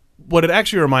 what it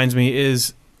actually reminds me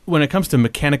is when it comes to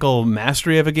mechanical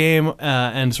mastery of a game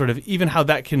and sort of even how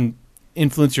that can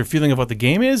influence your feeling of what the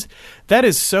game is, that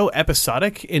is so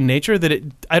episodic in nature that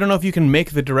I don't know if you can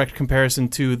make the direct comparison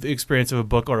to the experience of a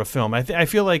book or a film. I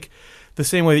feel like the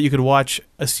same way that you could watch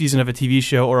a season of a TV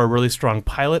show or a really strong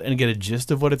pilot and get a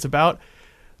gist of what it's about,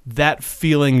 that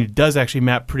feeling does actually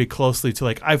map pretty closely to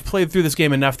like I've played through this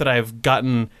game enough that I've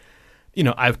gotten,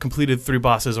 I've completed 3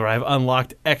 bosses or I've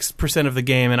unlocked X% of the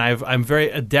game and I'm very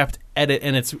adept at it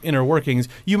and its inner workings.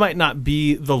 You might not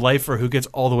be the lifer who gets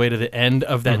all the way to the end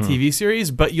of that TV series,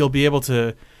 but you'll be able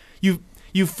to.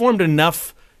 You've formed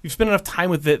enough. You've spent enough time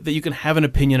with it that you can have an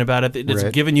opinion about it. That it's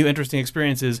given you interesting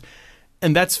experiences,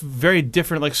 and that's very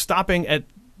different. Like stopping at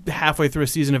halfway through a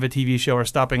season of a TV show or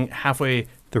stopping halfway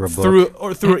through a book.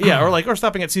 or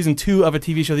stopping at season 2 of a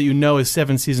TV show that you know is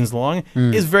 7 seasons long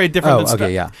is very different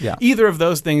than either of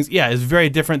those things is very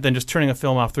different than just turning a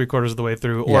film off 3/4 of the way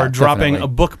through or dropping a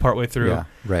book partway through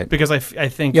because I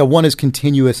think one is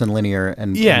continuous and linear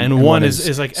and one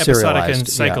is like episodic and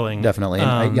cycling definitely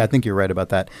and I think you're right about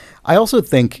that. I also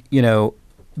think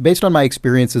based on my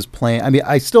experiences playing, I mean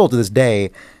I still to this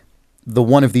day the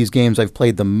one of these games I've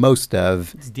played the most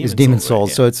of is Demon's Souls.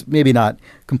 Right, so it's maybe not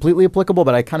completely applicable,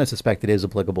 but I kind of suspect it is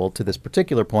applicable to this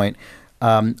particular point,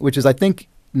 which is I think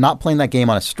not playing that game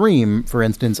on a stream, for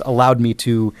instance, allowed me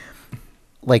to,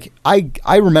 like,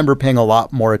 I remember paying a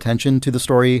lot more attention to the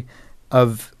story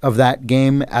of that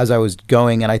game as I was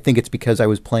going, and I think it's because I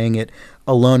was playing it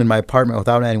alone in my apartment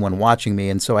without anyone watching me,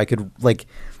 and so I could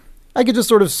just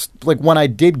sort of, like, when I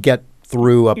did get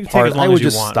through a part, I would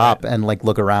just stop and like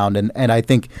look around, and I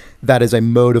think that is a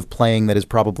mode of playing that is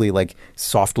probably like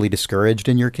softly discouraged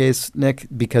in your case, Nick,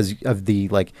 because of the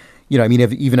like, I mean,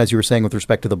 even as you were saying with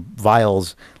respect to the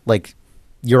vials, like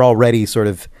you're already sort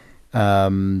of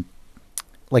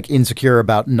like insecure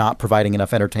about not providing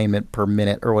enough entertainment per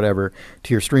minute or whatever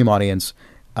to your stream audience.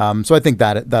 So I think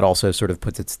that also sort of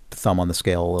puts its thumb on the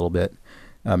scale a little bit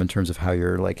in terms of how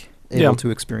you're like able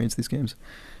to experience these games.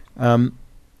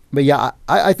 But yeah,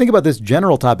 I think about this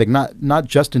general topic, not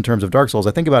just in terms of Dark Souls.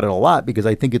 I think about it a lot because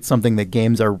I think it's something that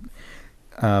games are.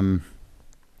 I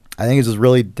think it's just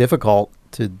really difficult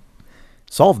to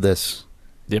solve this.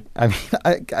 Yep. I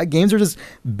mean, games are just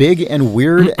big and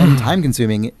weird and time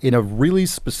consuming in a really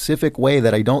specific way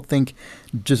that I don't think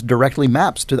just directly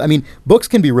maps to. I mean, books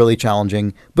can be really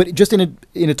challenging, but just in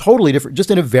a totally different,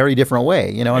 just in a very different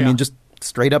way. You know, I mean, just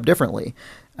straight up differently.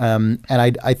 And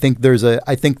I think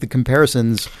I think the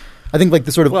comparisons. I think like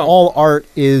the sort of all art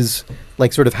is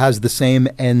like sort of has the same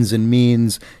ends and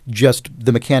means, just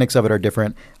the mechanics of it are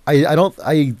different. I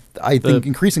think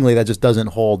increasingly that just doesn't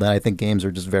hold, and I think games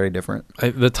are just very different.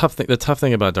 The tough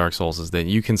thing about Dark Souls is that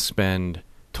you can spend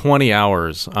 20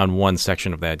 hours on one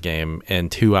section of that game and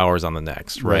 2 hours on the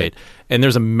next, right? And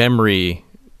there's a memory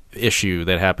issue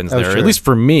that happens there, sure. At least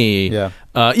for me. Yeah.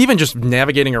 Even just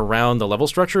navigating around the level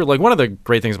structure, like one of the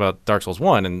great things about Dark Souls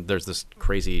 1, and there's this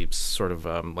crazy sort of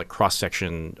like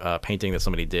cross-section painting that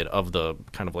somebody did of the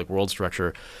kind of like world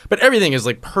structure, but everything is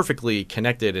like perfectly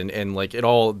connected and like it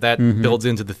all that builds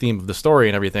into the theme of the story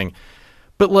and everything.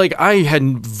 But like I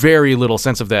had very little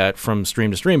sense of that from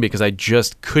stream to stream because I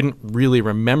just couldn't really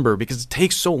remember, because it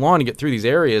takes so long to get through these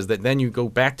areas that then you go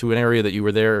back to an area that you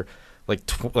were there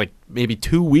like maybe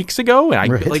 2 weeks ago,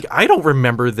 and I don't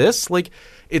remember this. Like,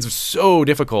 it's so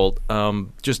difficult.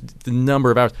 Just the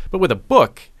number of hours. But with a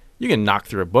book, you can knock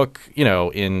through a book,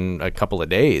 in a couple of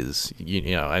days.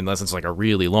 You know, unless it's like a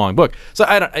really long book. So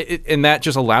and that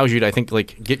just allows you to, I think,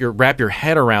 like wrap your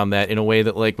head around that in a way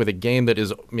that, like, with a game that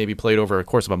is maybe played over a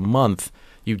course of a month,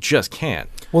 you just can't.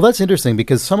 Well, that's interesting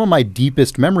because some of my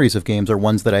deepest memories of games are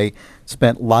ones that I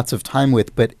spent lots of time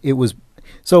with, but it was.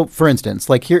 So, for instance,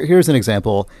 like here's an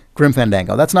example: Grim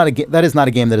Fandango. That is not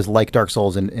a game that is like Dark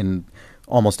Souls in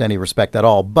almost any respect at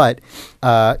all. But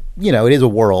it is a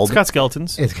world. It's got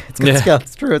skeletons. It's got skeletons.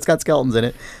 It's true. It's got skeletons in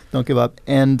it. Don't give up.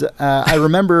 And I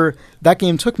remember that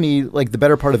game took me like the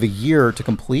better part of a year to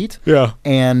complete. Yeah.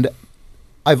 And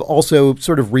I've also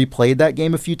sort of replayed that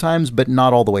game a few times, but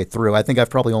not all the way through. I think I've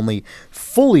probably only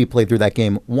fully played through that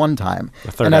game one time.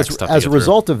 And as a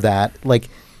result of that, like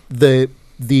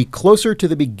the closer to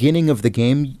the beginning of the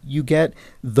game you get,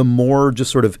 the more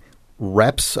just sort of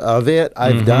reps of it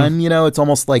I've done. It's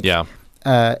almost like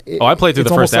I played through the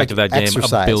first act of that game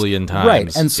a billion times,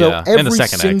 right? And so every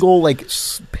single like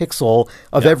pixel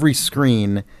of every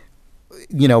screen,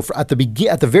 at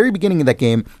the very beginning of that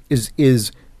game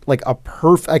is like a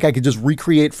perfect. Like I could just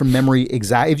recreate from memory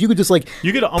exactly. If you could just like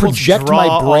you could almost project draw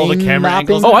my brain all the camera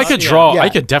mapping. angles. Oh, I could draw. Yeah. I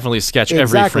could definitely sketch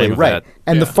every frame of that.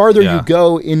 And the farther you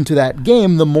go into that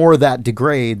game, the more that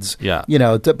degrades. Yeah.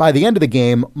 By the end of the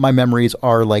game, my memories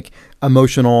are like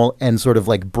emotional and sort of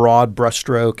like broad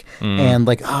brushstroke and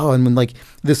like, and when like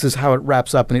this is how it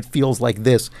wraps up and it feels like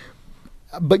this.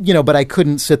 But I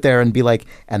couldn't sit there and be like,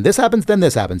 and this happens, then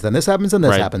this happens, then this happens, and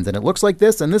this happens, and it looks like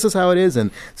this, and this is how it is,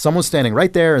 and someone's standing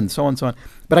right there, and so on and so on.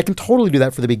 But I can totally do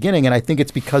that for the beginning, and I think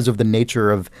it's because of the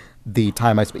nature of the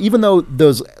time I spent. Even though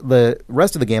the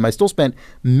rest of the game I still spent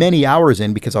many hours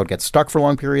in because I would get stuck for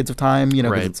long periods of time.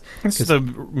 It's the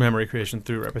memory creation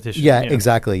through repetition. Yeah,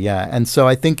 exactly. Yeah, and so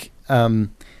I think.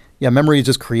 Memory is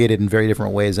just created in very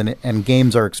different ways, and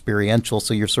games are experiential,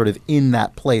 so you're sort of in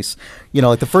that place.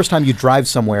 Like the first time you drive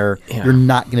somewhere, you're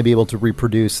not going to be able to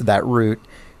reproduce that route.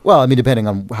 Well, I mean, depending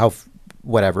on but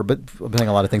depending on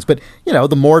a lot of things. But,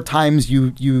 the more times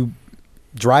you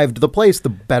drive to the place, the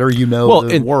better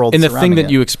the world. And the thing that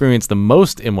you experience the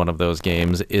most in one of those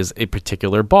games is a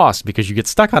particular boss, because you get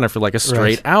stuck on it for like a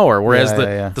straight hour. Whereas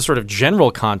the sort of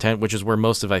general content, which is where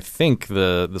most of, I think,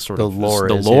 the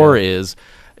lore is.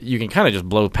 You can kind of just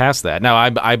blow past that. Now,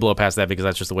 I blow past that because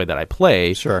that's just the way that I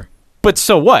play. Sure. But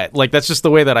so what? Like, that's just the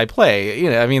way that I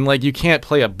play. I mean, like, you can't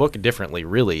play a book differently,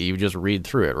 really. You just read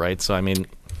through it, right? So, I mean...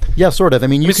 Yeah, sort of. I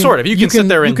mean, you can sit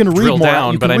there and drill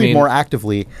down, but I mean... read more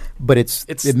actively, but it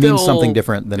means something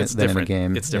different than in a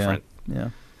game. It's different. Yeah.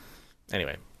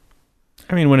 Anyway.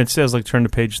 I mean, when it says, like, turn to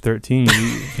page 13, you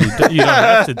don't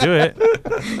have to do it.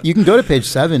 You can go to page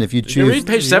 7 if you choose. You can read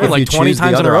page 7 like 20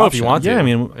 times in a row if you want to. Yeah, I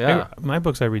mean, my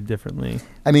books I read differently.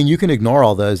 I mean, you can ignore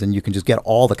all those and you can just get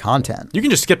all the content. You can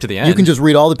just skip to the end. You can just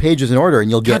read all the pages in order and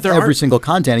you'll get every single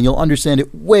content and you'll understand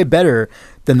it way better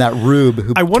than that rube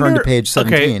who turned to page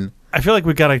 17. Okay, I feel like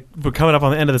we're coming up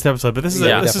on the end of this episode, but this is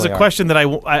Yeah. this is a Definitely question that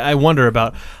I wonder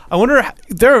about. I wonder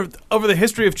over the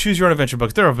history of Choose Your Own Adventure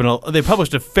books, they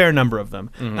published a fair number of them,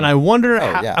 and I wonder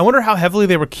how heavily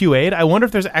they were QA'd. I wonder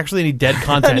if there's actually any dead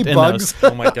content Any in bugs?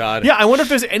 those. Oh my god. Yeah, I wonder if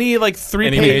there's any like Any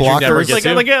three-page page you never blockers? get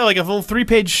to? like a full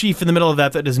 3-page sheaf in the middle of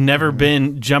that has never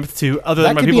been jumped to, other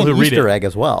than That by could be people an who read Easter it. egg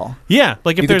as well. Yeah,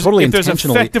 like You if could there's totally if there's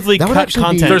intentionally- effectively that would cut actually be-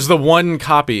 content. There's the one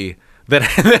copy that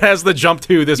has the jump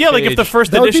to this. Yeah, like if the page.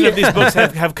 first That would edition be- of these books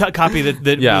have cut copy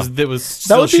that Yeah. was That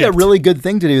still would be a shipped. really good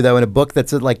thing to do, though, in a book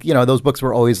that's like, those books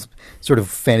were always sort of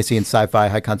fantasy and sci-fi,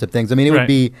 high concept things. I mean, that would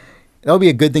be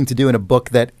a good thing to do in a book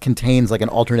that contains like an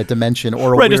alternate dimension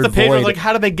or a right, weird just the page void. was like,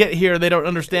 how did they get here? They don't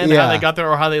understand Yeah. how they got there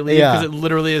or how they leave Yeah. because it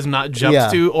literally is not jumped Yeah.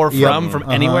 to or Yep. from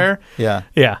anywhere. Yeah.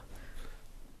 Yeah.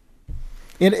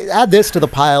 And add this to the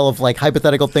pile of like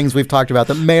hypothetical things we've talked about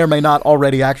that may or may not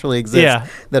already actually exist Yeah.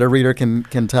 that a reader can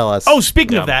tell us. Oh,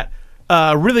 speaking of Yeah.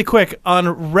 that, really quick, on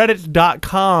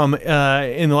reddit.com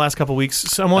in the last couple weeks,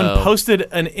 someone posted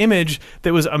an image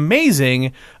that was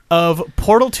amazing of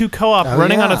Portal 2 Co-op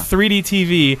running on a 3D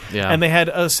TV, and they had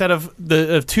a set of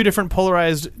two different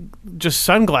polarized just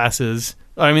sunglasses.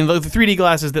 I mean, the 3D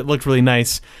glasses that looked really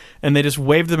nice, and they just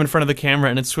waved them in front of the camera,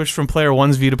 and it switched from player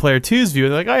 1's view to player 2's view.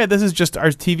 And they're like, oh yeah, this is just our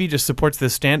TV just supports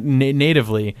this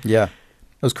natively. Yeah. It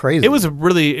was crazy. It was a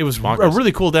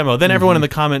really cool demo. Then everyone in the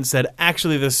comments said,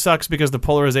 actually, this sucks because the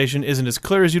polarization isn't as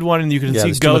clear as you'd want, and you can see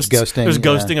there's too much ghosts. ghosting, There's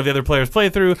ghosting of the other player's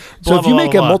playthrough. So if you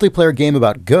make a multiplayer game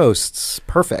about ghosts,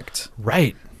 perfect.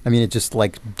 right, I mean, it just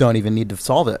like don't even need to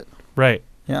solve it. right,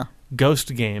 Yeah.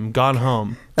 ghost game, Gone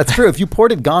Home. That's true. If you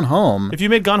ported Gone Home, If you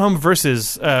made Gone Home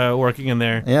Versus working in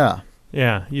there,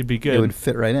 yeah, you'd be it good. would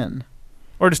fit right in.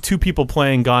 Or just two people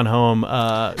playing Gone Home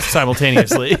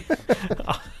simultaneously.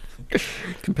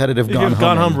 Competitive You have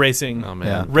Gone Home. racing. Oh man,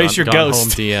 Yeah. Race your Gone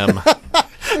ghost. Home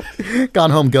DM.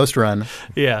 Gone Home Ghost Run.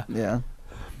 Yeah, Yeah.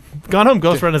 Gone Home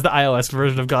Ghost Run is the iOS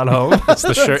version of Gone Home. It's the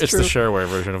shareware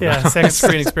version of Yeah, that. second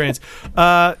screen experience.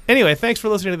 Anyway, thanks for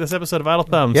listening to this episode of Idle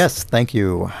Thumbs. Yes, thank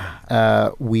you.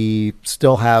 We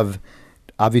still have,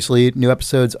 obviously, new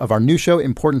episodes of our new show,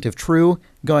 Important If True,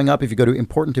 going up. If you go to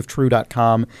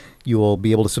importantiftrue.com, you will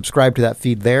be able to subscribe to that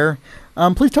feed there.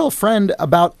 Please tell a friend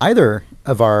about either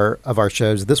of our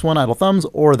shows, this one, Idle Thumbs,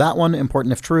 or that one,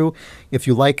 Important If True. If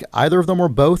you like either of them or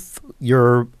both,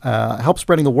 your help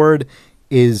spreading the word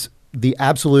is the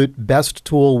absolute best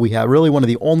tool we have, really one of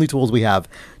the only tools we have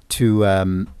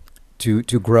to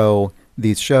grow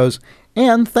these shows.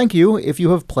 And thank you if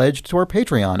you have pledged to our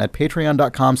Patreon at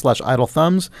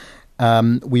patreon.com/idlethumbs.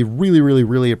 We really, really,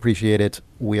 really appreciate it.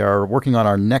 We are working on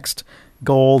our next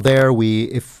goal there.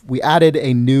 If we added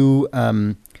a new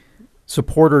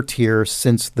supporter tier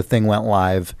since the thing went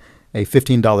live, a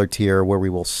 $15 tier where we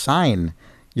will sign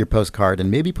your postcard and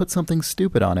maybe put something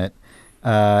stupid on it.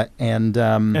 And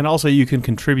also you can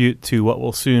contribute to what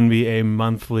will soon be a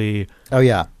monthly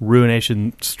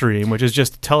Ruination stream, which is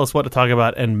just tell us what to talk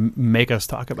about and make us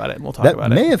talk about it, and we'll talk about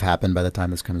that it. may have happened by the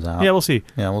time this comes out. Yeah, we'll see.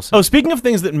 Yeah, we'll see. Oh, speaking of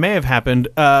things that may have happened,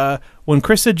 when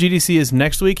Chris said GDC is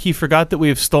next week, he forgot that we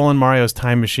have stolen Mario's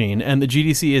time machine, and the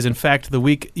GDC is in fact the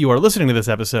week you are listening to this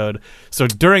episode. So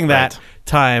during that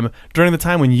time, during the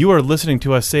time when you are listening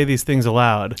to us say these things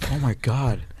aloud. Oh my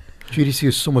God. GDC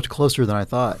is so much closer than I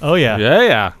thought. Oh yeah.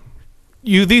 Yeah.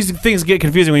 These things get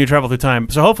confusing when you travel through time.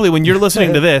 So hopefully when you're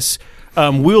listening to this,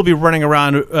 we will be running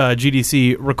around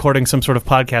GDC recording some sort of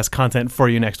podcast content for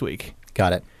you next week.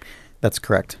 Got it. That's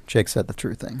correct. Jake said the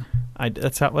true thing.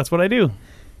 That's what I do.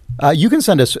 You can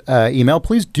send us email.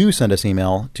 Please do send us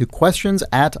email to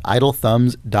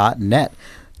questions@idlethumbs.net.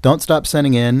 Don't stop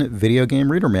sending in video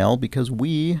game reader mail because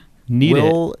we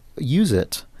will use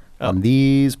it on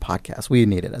these podcasts. We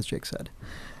need it, as Jake said.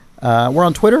 We're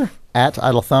on Twitter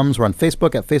 @IdleThumbs. We're on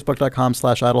Facebook at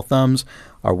facebook.com/IdleThumbs.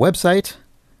 Our website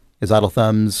is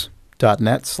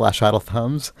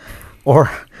idlethumbs.net/IdleThumbs or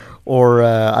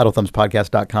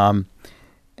idlethumbspodcast.com.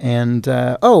 And,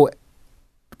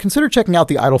 consider checking out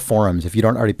the Idle Forums if you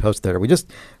don't already post there. We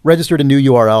just registered a new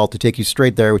URL to take you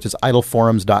straight there, which is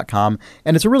idleforums.com.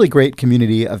 And it's a really great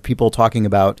community of people talking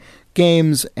about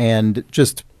games and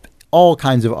just all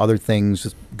kinds of other things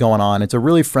just going on. It's a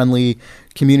really friendly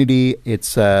community. It's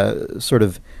sort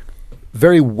of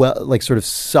very sort of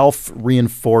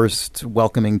self-reinforced,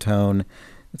 welcoming tone.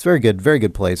 It's very good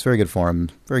place, very good forum,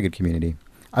 very good community.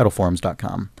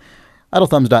 idleforums.com.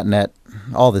 idlethumbs.net.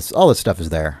 All this stuff is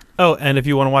there. Oh, and if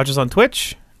you want to watch us on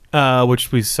Twitch,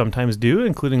 which we sometimes do,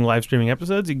 including live streaming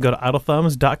episodes, you can go to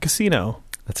idlethumbs.casino.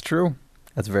 That's true.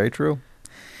 That's very true.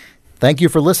 Thank you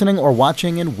for listening or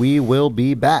watching, and we will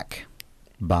be back.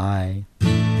 Bye.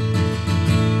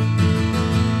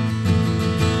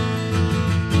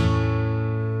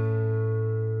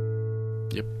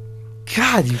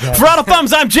 God, you guys. For Out of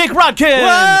Thumbs, I'm Jake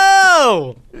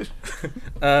Rodkin.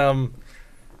 Whoa!